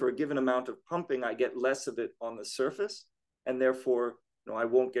 then for a given amount of pumping, I get less of it on the surface. And therefore, I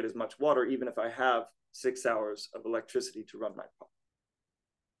won't get as much water, even if I have 6 hours of electricity to run my pump.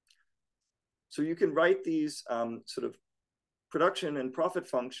 So you can write these sort of production and profit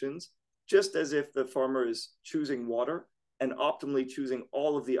functions just as if the farmer is choosing water and optimally choosing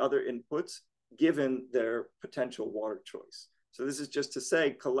all of the other inputs given their potential water choice. So this is just to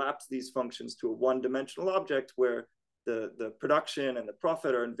say, collapse these functions to a one-dimensional object where the production and the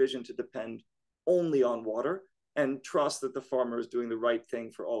profit are envisioned to depend only on water, and trust that the farmer is doing the right thing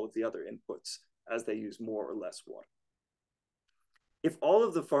for all of the other inputs as they use more or less water. If all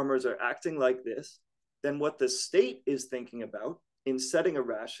of the farmers are acting like this, then what the state is thinking about in setting a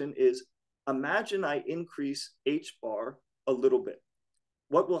ration is, imagine I increase H bar a little bit.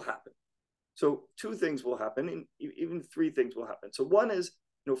 What will happen? So 2 things will happen, and even 3 things will happen. So one is,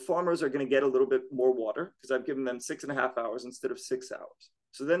 farmers are going to get a little bit more water because I've given them 6.5 hours instead of 6 hours.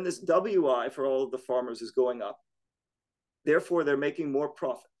 So then this WI for all of the farmers is going up. Therefore, they're making more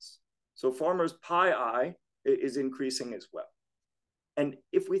profits. So farmers' pi I is increasing as well. And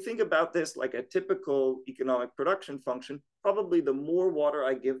if we think about this like a typical economic production function, probably the more water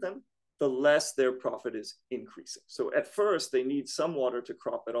I give them, the less their profit is increasing. So at first, they need some water to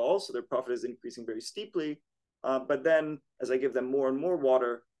crop it all, so their profit is increasing very steeply. But then as I give them more and more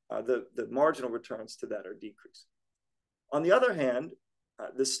water, the marginal returns to that are decreasing. On the other hand,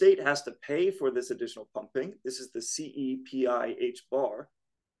 the state has to pay for this additional pumping. This is the CEPIH bar.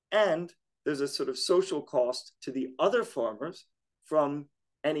 And there's a sort of social cost to the other farmers from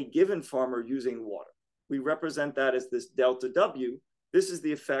any given farmer using water. We represent that as this delta W. This is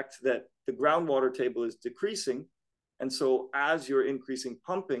the effect that the groundwater table is decreasing. And so as you're increasing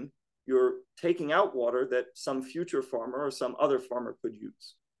pumping, you're taking out water that some future farmer or some other farmer could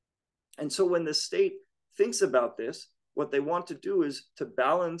use. And so when the state thinks about this, what they want to do is to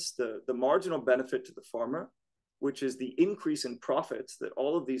balance the marginal benefit to the farmer, which is the increase in profits that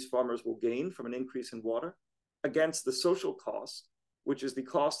all of these farmers will gain from an increase in water, against the social cost, which is the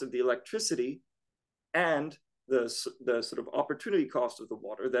cost of the electricity and the sort of opportunity cost of the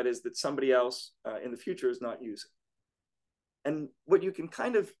water, that is, that somebody else in the future is not using. And what you can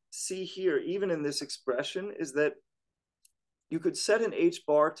kind of see here, even in this expression, is that you could set an H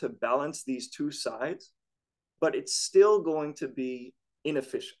bar to balance these 2 sides, but it's still going to be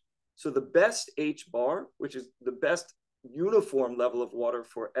inefficient. So the best H bar, which is the best uniform level of water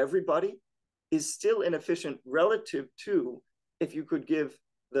for everybody, is still inefficient relative to if you could give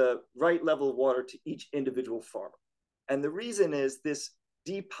the right level of water to each individual farmer. And the reason is this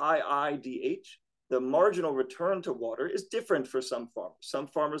d pi I dh, the marginal return to water, is different for some farmers. Some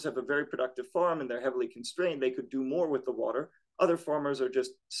farmers have a very productive farm and they're heavily constrained. They could do more with the water. Other farmers are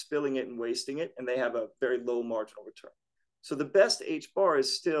just spilling it and wasting it, and they have a very low marginal return. So the best H bar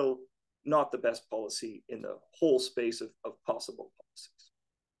is still not the best policy in the whole space of possible policies.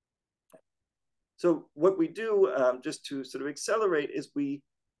 So what we do, just to sort of accelerate, is we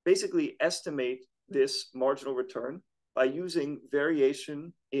basically estimate this marginal return by using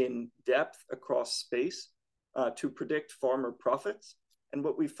variation in depth across space to predict farmer profits. And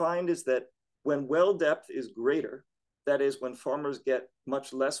what we find is that when well depth is greater, that is, when farmers get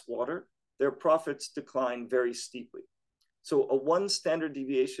much less water, their profits decline very steeply. So a 1 standard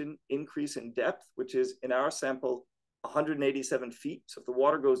deviation increase in depth, which is in our sample 187 feet. So if the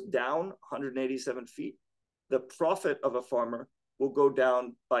water goes down 187 feet, the profit of a farmer will go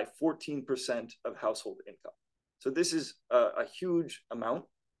down by 14% of household income. So this is a huge amount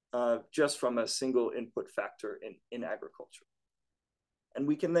just from a single input factor in agriculture. And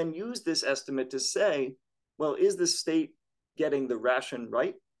we can then use this estimate to say, well, is the state getting the ration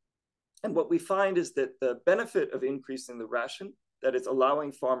right? And what we find is that the benefit of increasing the ration, that it's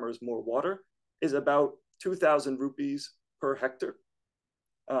allowing farmers more water, is about 2,000 rupees per hectare,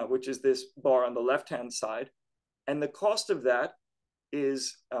 which is this bar on the left-hand side. And the cost of that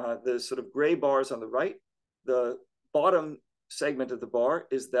is the sort of gray bars on the right. The bottom segment of the bar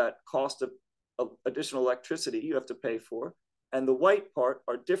is that cost of additional electricity you have to pay for. And the white part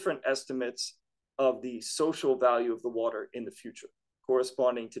are different estimates of the social value of the water in the future,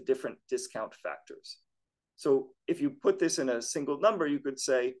 corresponding to different discount factors. So if you put this in a single number, you could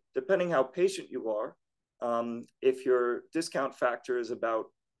say, depending how patient you are, if your discount factor is about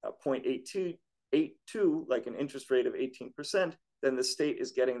 0.82, like an interest rate of 18%, then the state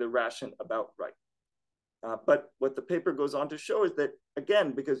is getting the ration about right. But what the paper goes on to show is that,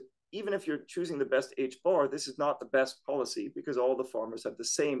 again, because even if you're choosing the best H bar, this is not the best policy because all the farmers have the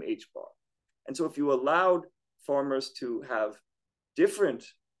same H bar. And so if you allowed farmers to have different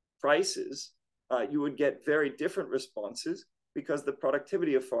prices, you would get very different responses because the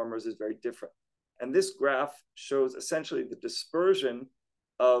productivity of farmers is very different. And this graph shows essentially the dispersion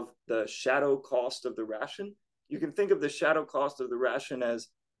of the shadow cost of the ration. You can think of the shadow cost of the ration as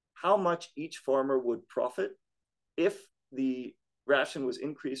how much each farmer would profit if the ration was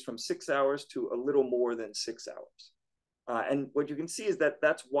increased from 6 hours to a little more than 6 hours. And what you can see is that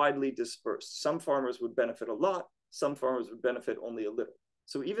that's widely dispersed. Some farmers would benefit a lot, some farmers would benefit only a little.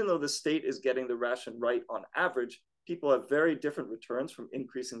 So even though the state is getting the ration right on average, people have very different returns from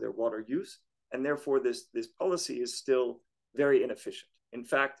increasing their water use. And therefore, this policy is still very inefficient. In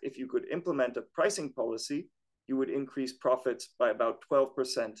fact, if you could implement a pricing policy, you would increase profits by about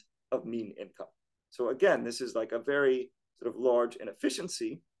 12% of mean income. So again, this is like a very sort of large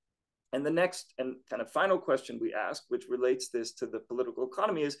inefficiency. And the next and kind of final question we ask, which relates this to the political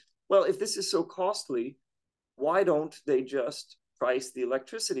economy, is, well, if this is so costly, why don't they just price the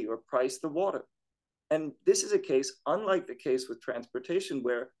electricity or price the water? And this is a case, unlike the case with transportation,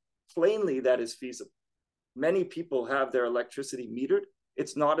 where plainly that is feasible. Many people have their electricity metered.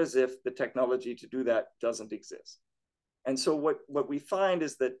 It's not as if the technology to do that doesn't exist. And so what we find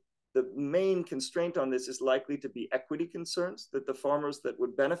is that the main constraint on this is likely to be equity concerns, that the farmers that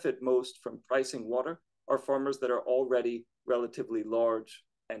would benefit most from pricing water are farmers that are already relatively large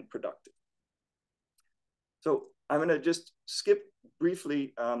and productive. So I'm going to just skip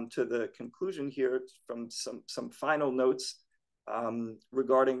briefly to the conclusion here from some final notes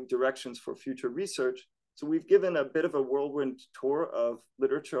regarding directions for future research. So we've given a bit of a whirlwind tour of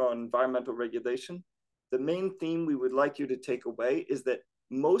literature on environmental regulation. The main theme we would like you to take away is that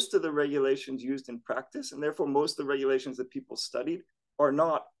most of the regulations used in practice, and therefore most of the regulations that people studied, are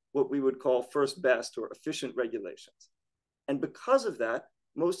not what we would call first best or efficient regulations. And because of that,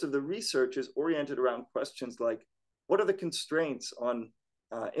 most of the research is oriented around questions like, what are the constraints on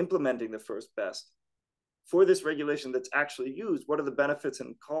implementing the first best? For this regulation that's actually used, what are the benefits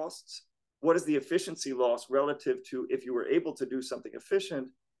and costs? What is the efficiency loss relative to if you were able to do something efficient?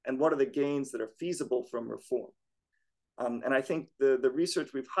 And what are the gains that are feasible from reform? And I think the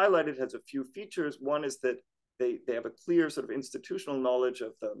research we've highlighted has a few features. One is that they have a clear sort of institutional knowledge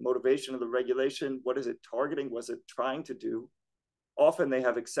of the motivation of the regulation. What is it targeting? What is it trying to do? Often they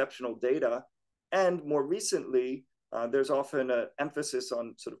have exceptional data. And more recently, there's often an emphasis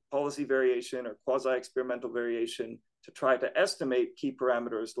on sort of policy variation or quasi-experimental variation to try to estimate key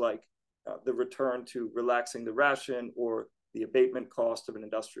parameters like the return to relaxing the ration or the abatement cost of an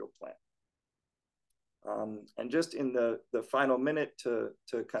industrial plant. And just in the final minute to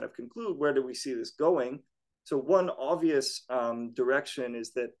kind of conclude, where do we see this going? So one obvious direction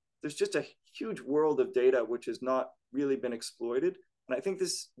is that there's just a huge world of data which has not really been exploited. And I think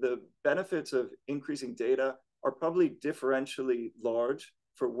the benefits of increasing data are probably differentially large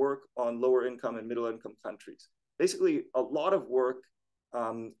for work on lower income and middle income countries. Basically, a lot of work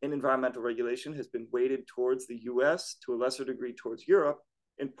in environmental regulation has been weighted towards the US, to a lesser degree towards Europe.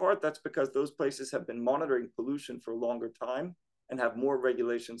 In part, that's because those places have been monitoring pollution for a longer time and have more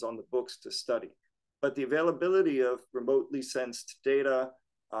regulations on the books to study. But the availability of remotely sensed data,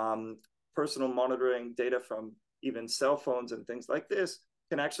 personal monitoring data from even cell phones and things like this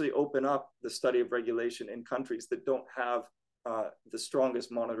can actually open up the study of regulation in countries that don't have the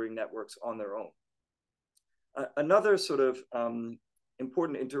strongest monitoring networks on their own. Another sort of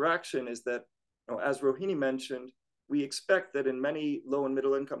important interaction is that, as Rohini mentioned, we expect that in many low and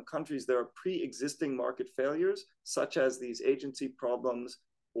middle income countries, there are pre-existing market failures, such as these agency problems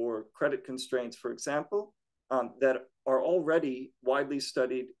or credit constraints, for example, that are already widely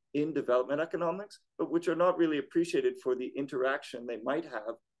studied in development economics, but which are not really appreciated for the interaction they might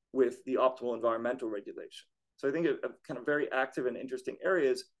have with the optimal environmental regulation. So I think a kind of very active and interesting area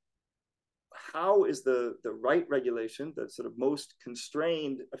is how is the right regulation, the sort of most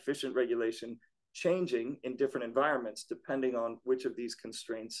constrained, efficient regulation, changing in different environments depending on which of these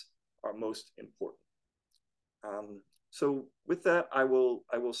constraints are most important. So with that, I will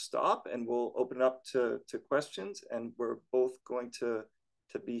stop and we'll open up to questions, and we're both going to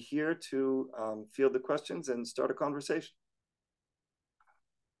be here to field the questions and start a conversation.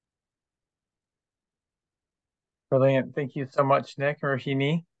 Brilliant. Thank you so much, Nick and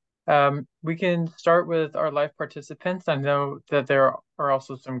Rohini. We can start with our live participants. I know that there are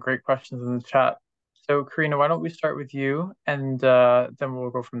also some great questions in the chat. So Karina, why don't we start with you, and then we'll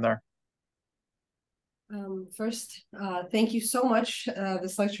go from there. First, thank you so much.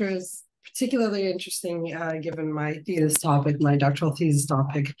 This lecture is particularly interesting given my thesis topic, my doctoral thesis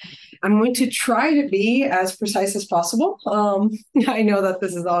topic. I'm going to try to be as precise as possible. I know that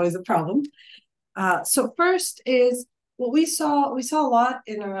this is always a problem. So first is what we saw a lot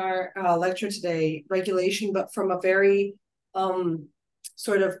in our lecture today, regulation, but from a very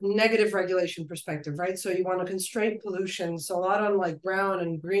sort of negative regulation perspective, right? So you want to constrain pollution. So a lot on like brown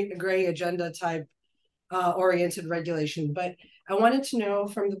and gray agenda type oriented regulation. But I wanted to know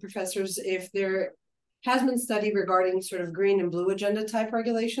from the professors if there has been study regarding sort of green and blue agenda type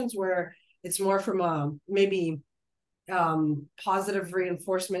regulations where it's more from a maybe positive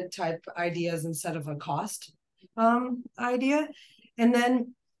reinforcement type ideas instead of a cost idea. And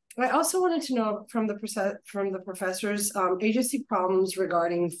then I also wanted to know from the professors agency problems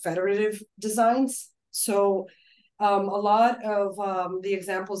regarding federative designs. So a lot of the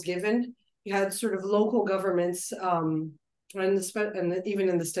examples given, you had sort of local governments and even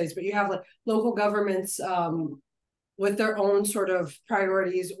in the States, but you have like local governments with their own sort of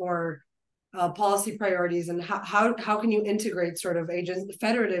priorities or policy priorities, and how can you integrate sort of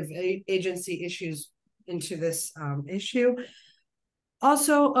federative agency issues into this issue?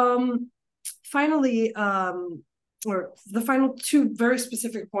 Also, finally, or the final two very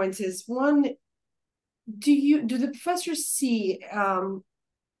specific points is one, do the professors see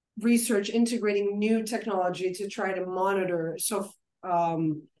research integrating new technology to try to monitor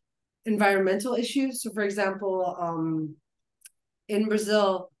environmental issues? So for example, in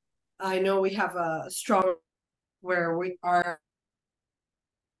Brazil, I know we have a strong where our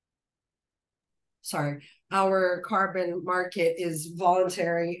carbon market is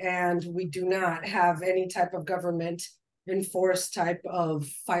voluntary, and we do not have any type of government enforced type of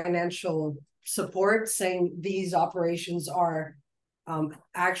financial support saying these operations are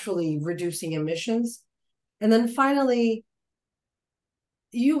actually reducing emissions. And then finally,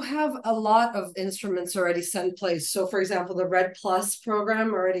 you have a lot of instruments already set in place. So for example, the RED Plus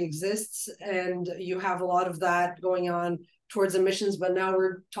program already exists, and you have a lot of that going on towards emissions, but now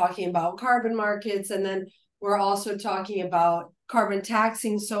we're talking about carbon markets, and then we're also talking about carbon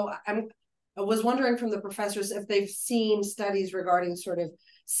taxing. So I was wondering from the professors if they've seen studies regarding sort of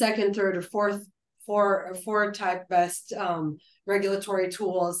second, third, or four type best regulatory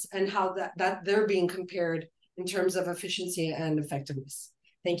tools, and how that they're being compared in terms of efficiency and effectiveness.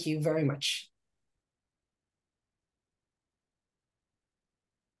 Thank you very much.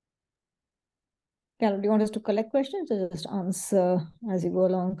 Carol, do you want us to collect questions or just answer as you go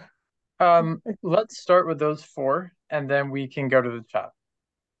along? Let's start with those four, and then we can go to the chat.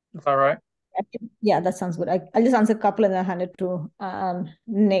 Is that right? Yeah, that sounds good. I'll just answer a couple and then hand it to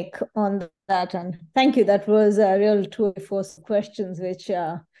Nick on that. And thank you. That was a real tour of force questions, which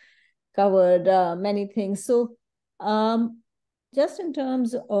covered many things. So just in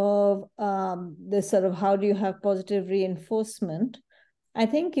terms of this sort of how do you have positive reinforcement, I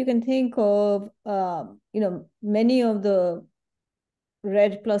think you can think of, many of the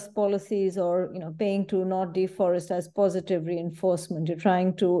RED Plus policies or, paying to not deforest as positive reinforcement. You're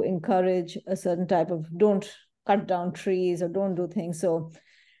trying to encourage a certain type of don't cut down trees or don't do things. So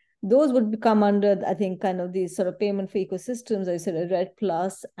those would come under, I think, kind of these sort of payment for ecosystems, I said, a RED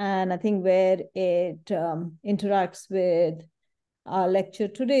Plus. And I think where it interacts with our lecture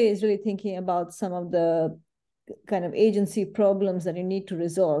today is really thinking about some of the kind of agency problems that you need to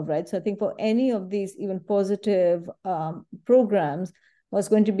resolve, right? So I think for any of these even positive programs, what's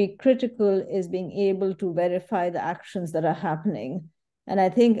going to be critical is being able to verify the actions that are happening. And I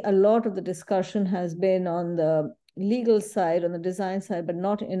think a lot of the discussion has been on the legal side, on the design side, but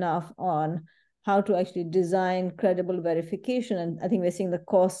not enough on how to actually design credible verification. And I think we're seeing the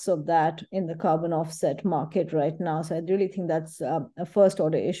costs of that in the carbon offset market right now. So I really think that's a first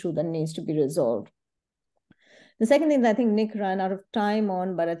order issue that needs to be resolved. The second thing that I think Nick ran out of time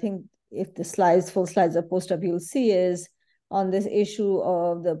on, but I think if the full slides are posted up, you'll see is on this issue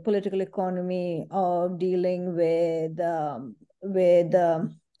of the political economy of dealing with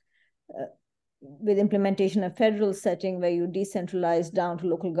implementation of federal setting where you decentralize down to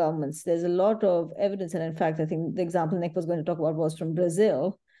local governments. There's a lot of evidence, and in fact, I think the example Nick was going to talk about was from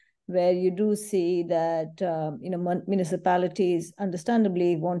Brazil, where you do see that municipalities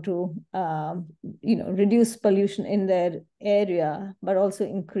understandably want to reduce pollution in their area, but also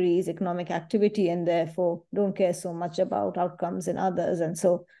increase economic activity and therefore don't care so much about outcomes in others. And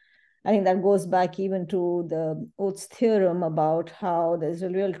so I think that goes back even to the Oates theorem about how there's a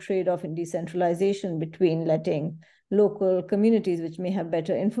real trade-off in decentralization between letting local communities, which may have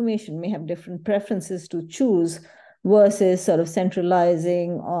better information, may have different preferences to choose, versus sort of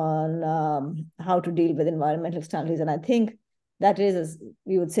centralizing on how to deal with environmental externalities. And I think that is, as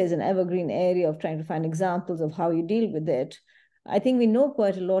we would say, is an evergreen area of trying to find examples of how you deal with it. I think we know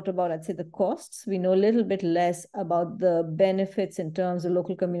quite a lot about, I'd say, the costs. We know a little bit less about the benefits in terms of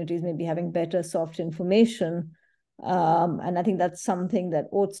local communities maybe having better soft information. And I think that's something that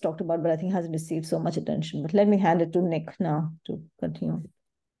Oates talked about, but I think hasn't received so much attention. But let me hand it to Nick now to continue.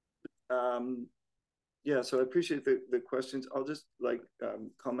 Yeah, so I appreciate the questions. I'll just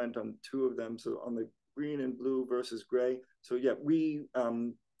comment on two of them. So on the green and blue versus gray. So yeah, we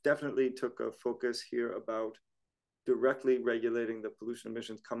definitely took a focus here about directly regulating the pollution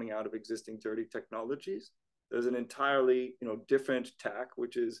emissions coming out of existing dirty technologies. There's an entirely different tack,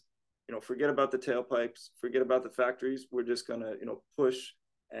 which is forget about the tailpipes, forget about the factories. We're just gonna push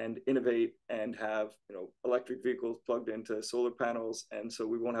and innovate and have electric vehicles plugged into solar panels, and so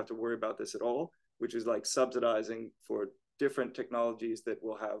we won't have to worry about this at all, which is like subsidizing for different technologies that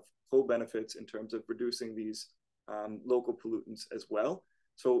will have full benefits in terms of reducing these local pollutants as well.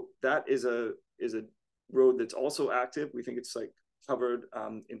 So that is a road that's also active. We think it's covered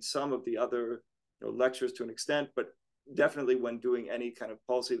in some of the other lectures to an extent, but definitely when doing any kind of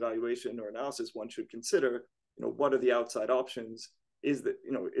policy evaluation or analysis, one should consider what are the outside options. Is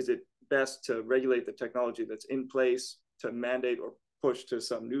it best to regulate the technology that's in place, to mandate or push to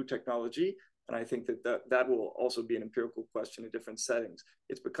some new technology? And I think that will also be an empirical question in different settings.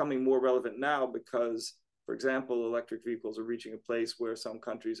 It's becoming more relevant now because, for example, electric vehicles are reaching a place where some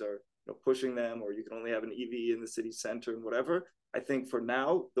countries are pushing them, or you can only have an EV in the city center and whatever. I think for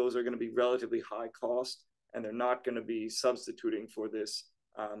now, those are going to be relatively high cost, and they're not going to be substituting for this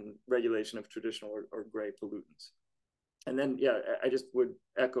regulation of traditional or gray pollutants. And then, yeah, I just would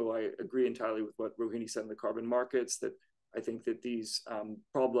echo, I agree entirely with what Rohini said in the carbon markets, that I think that these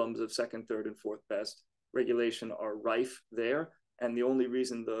problems of second, third, and fourth best regulation are rife there. And the only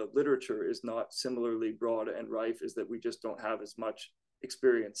reason the literature is not similarly broad and rife is that we just don't have as much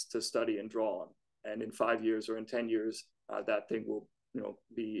experience to study and draw on. And in 5 years or in 10 years, that thing will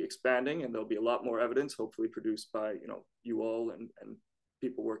be expanding, and there'll be a lot more evidence, hopefully produced by you all and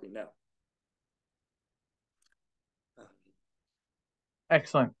people working now.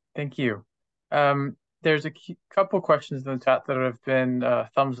 Excellent, thank you. There's a couple questions in the chat that have been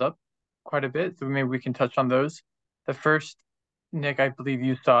thumbs up quite a bit, so maybe we can touch on those. The first, Nick, I believe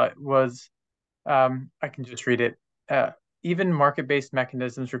you saw it, was, I can just read it. Even market-based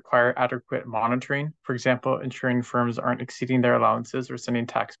mechanisms require adequate monitoring. For example, ensuring firms aren't exceeding their allowances or sending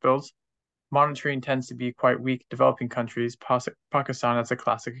tax bills. Monitoring tends to be quite weak in developing countries. Pakistan is a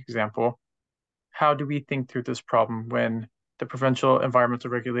classic example. How do we think through this problem when the provincial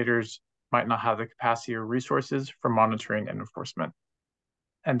environmental regulators might not have the capacity or resources for monitoring and enforcement?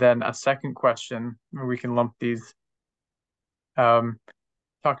 And then a second question, where we can lump these,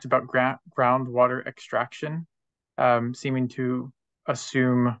 talked about groundwater extraction, seeming to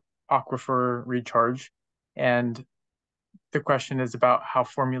assume aquifer recharge. And the question is about how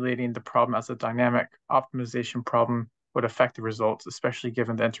formulating the problem as a dynamic optimization problem would affect the results, especially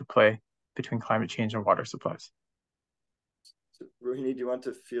given the interplay between climate change and water supplies. So, Rohini, do you want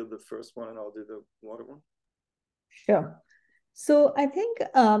to field the first one and I'll do the water one? Sure. So I think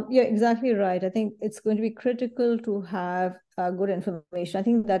you're exactly right. I think it's going to be critical to have good information. I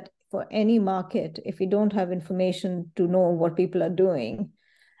think that for any market, if we don't have information to know what people are doing,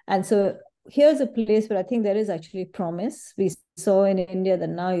 and so here's a place where I think there is actually promise. We saw in India that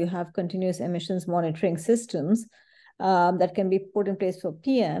now you have continuous emissions monitoring systems that can be put in place for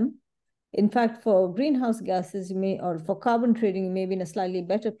PM. In fact, for greenhouse gases, or for carbon trading, you may be in a slightly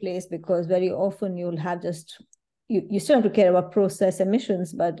better place because very often you'll have you still have to care about process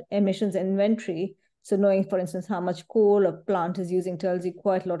emissions, but emissions inventory. So knowing, for instance, how much coal a plant is using tells you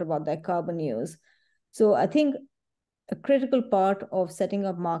quite a lot about their carbon use. So I think a critical part of setting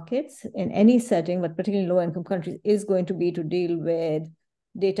up markets in any setting, but particularly low-income countries, is going to be to deal with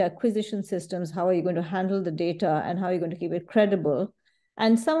data acquisition systems. How are you going to handle the data and how are you going to keep it credible?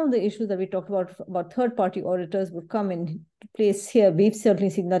 And some of the issues that we talked about third-party auditors would come into place here. We've certainly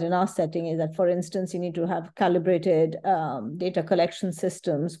seen that in our setting, is that, for instance, you need to have calibrated data collection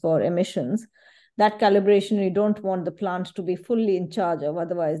systems for emissions. That calibration, you don't want the plant to be fully in charge of,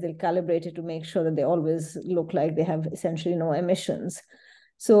 otherwise they'll calibrate it to make sure that they always look like they have essentially no emissions.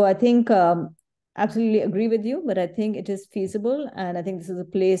 So I think absolutely agree with you, but I think it is feasible. And I think this is a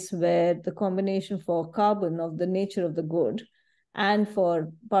place where the combination for carbon of the nature of the good and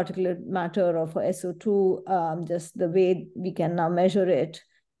for particulate matter or for SO2, just the way we can now measure it,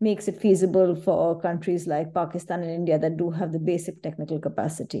 makes it feasible for countries like Pakistan and India that do have the basic technical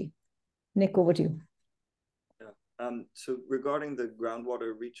capacity. Nick, over to you. Yeah. So regarding the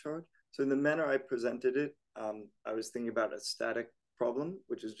groundwater recharge, so in the manner I presented it, I was thinking about a static problem,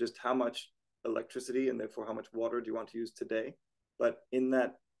 which is just how much electricity and therefore how much water do you want to use today. But in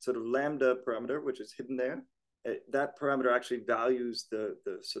that sort of lambda parameter, which is hidden there, that parameter actually values the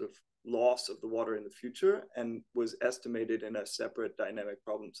sort of loss of the water in the future and was estimated in a separate dynamic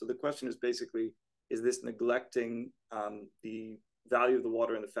problem. So the question is basically, is this neglecting the value of the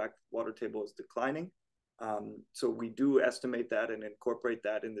water and the fact the water table is declining? So we do estimate that and incorporate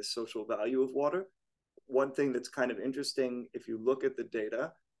that in the social value of water. One thing that's kind of interesting, if you look at the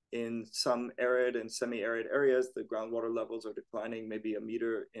data, in some arid and semi-arid areas, the groundwater levels are declining maybe a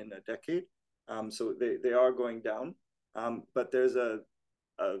meter in a decade. So they are going down. But there's a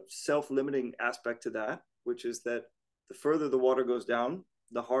self-limiting aspect to that, which is that the further the water goes down,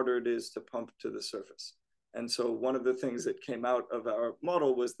 the harder it is to pump to the surface. And so one of the things that came out of our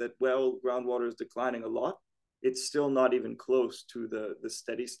model was that, well, groundwater is declining a lot. It's still not even close to the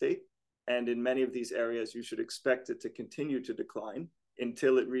steady state. And in many of these areas, you should expect it to continue to decline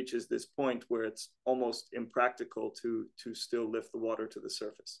until it reaches this point where it's almost impractical to still lift the water to the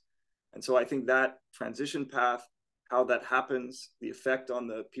surface. And so I think that transition path, how that happens, the effect on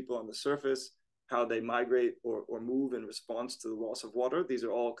the people on the surface, how they migrate or move in response to the loss of water, these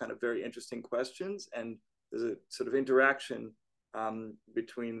are all kind of very interesting questions. And there's a sort of interaction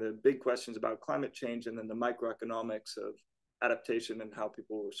between the big questions about climate change and then the microeconomics of adaptation and how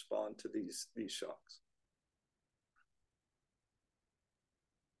people respond to these shocks.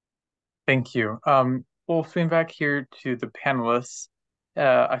 Thank you. We'll swing back here to the panelists.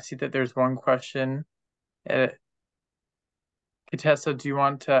 I see that there's one question. Kitessa, do you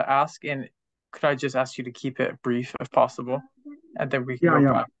want to ask? And could I just ask you to keep it brief if possible? And then we can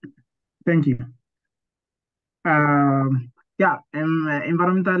go back. Thank you.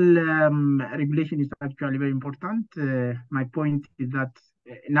 Environmental regulation is actually very important. My point is that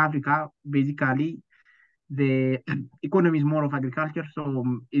in Africa, basically, the economy is more of agriculture. So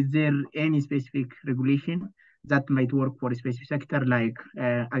is there any specific regulation that might work for a specific sector like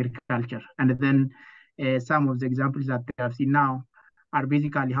agriculture? And then some of the examples that they have seen now are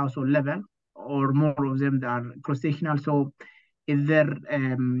basically household level, or more of them that are cross-sectional. So is there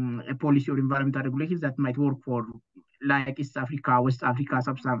a policy or environmental regulations that might work for like East Africa, West Africa,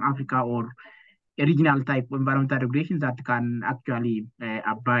 Sub-Saharan Africa, or a regional type of environmental regulations that can actually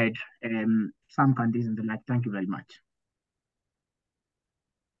abide some countries and the like? Thank you very much.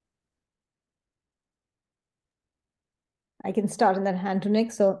 I can start and then hand to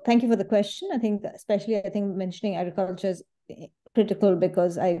Nick. So thank you for the question. I think mentioning agriculture is critical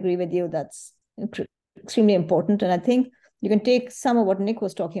because I agree with you, that's extremely important. And I think you can take some of what Nick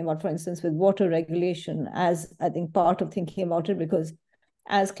was talking about, for instance, with water regulation as, I think, part of thinking about it, because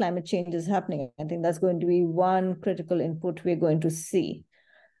as climate change is happening, I think that's going to be one critical input we're going to see.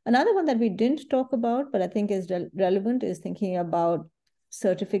 Another one that we didn't talk about, but I think is relevant, is thinking about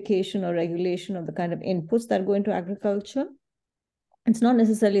certification or regulation of the kind of inputs that go into agriculture. It's not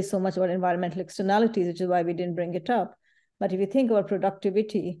necessarily so much about environmental externalities, which is why we didn't bring it up. But if you think about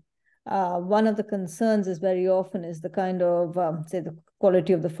productivity, one of the concerns is very often is the kind of, say, the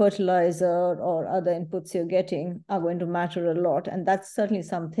quality of the fertilizer or other inputs you're getting are going to matter a lot. And that's certainly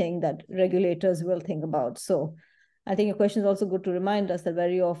something that regulators will think about. So I think your question is also good to remind us that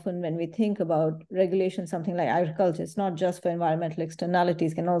very often when we think about regulation, something like agriculture, it's not just for environmental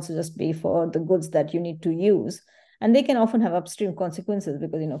externalities, it can also just be for the goods that you need to use. And they can often have upstream consequences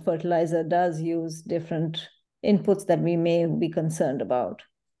because, fertilizer does use different inputs that we may be concerned about.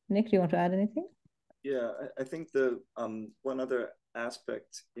 Nick, do you want to add anything? Yeah, I think the one other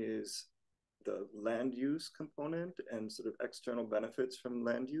aspect is the land use component and sort of external benefits from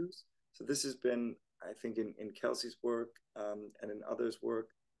land use. So this has been, I think, in Kelsey's work and in others' work,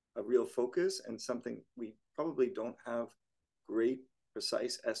 a real focus and something we probably don't have great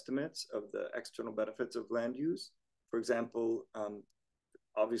precise estimates of the external benefits of land use. For example,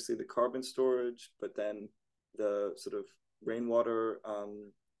 obviously the carbon storage, but then the sort of rainwater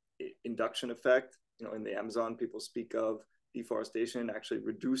induction effect. You know, in the Amazon, people speak of deforestation actually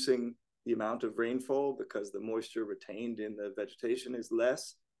reducing the amount of rainfall because the moisture retained in the vegetation is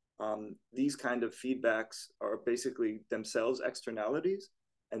less. These kind of feedbacks are basically themselves externalities.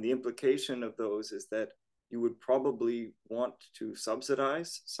 And the implication of those is that you would probably want to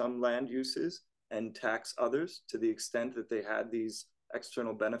subsidize some land uses and tax others to the extent that they had these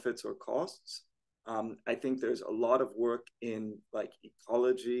external benefits or costs. I think there's a lot of work in like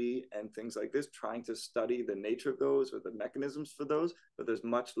ecology and things like this, trying to study the nature of those or the mechanisms for those, but there's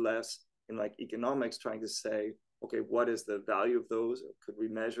much less in like economics trying to say, okay, what is the value of those? Could we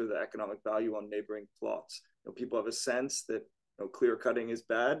measure the economic value on neighboring plots? You know, people have a sense that clear cutting is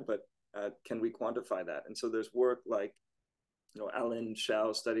bad, but can we quantify that? And so there's work like Alan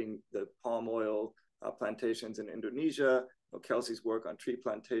Shao studying the palm oil plantations in Indonesia, Kelsey's work on tree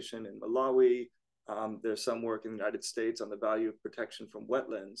plantation in Malawi. There's some work in the United States on the value of protection from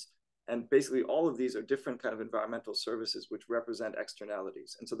wetlands. And basically all of these are different kind of environmental services which represent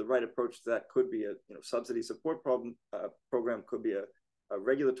externalities. And so the right approach to that could be a subsidy support program, could be a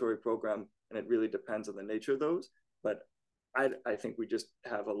regulatory program, and it really depends on the nature of those. But I think we just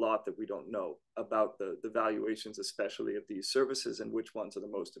have a lot that we don't know about the valuations, especially of these services, and which ones are the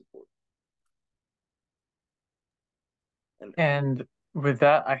most important. And with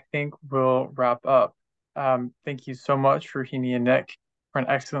that, I think we'll wrap up. Thank you so much, Rohini and Nick, for an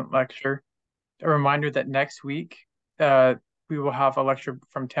excellent lecture. A reminder that next week, we will have a lecture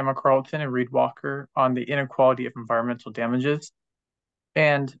from Tama Carlton and Reed Walker on the inequality of environmental damages.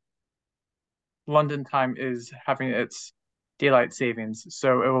 And London time is having its daylight savings,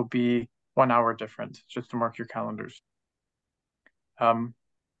 so it will be 1 hour different, just to mark your calendars.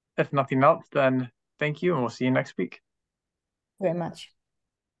 If nothing else, then thank you, and we'll see you next week. Very much.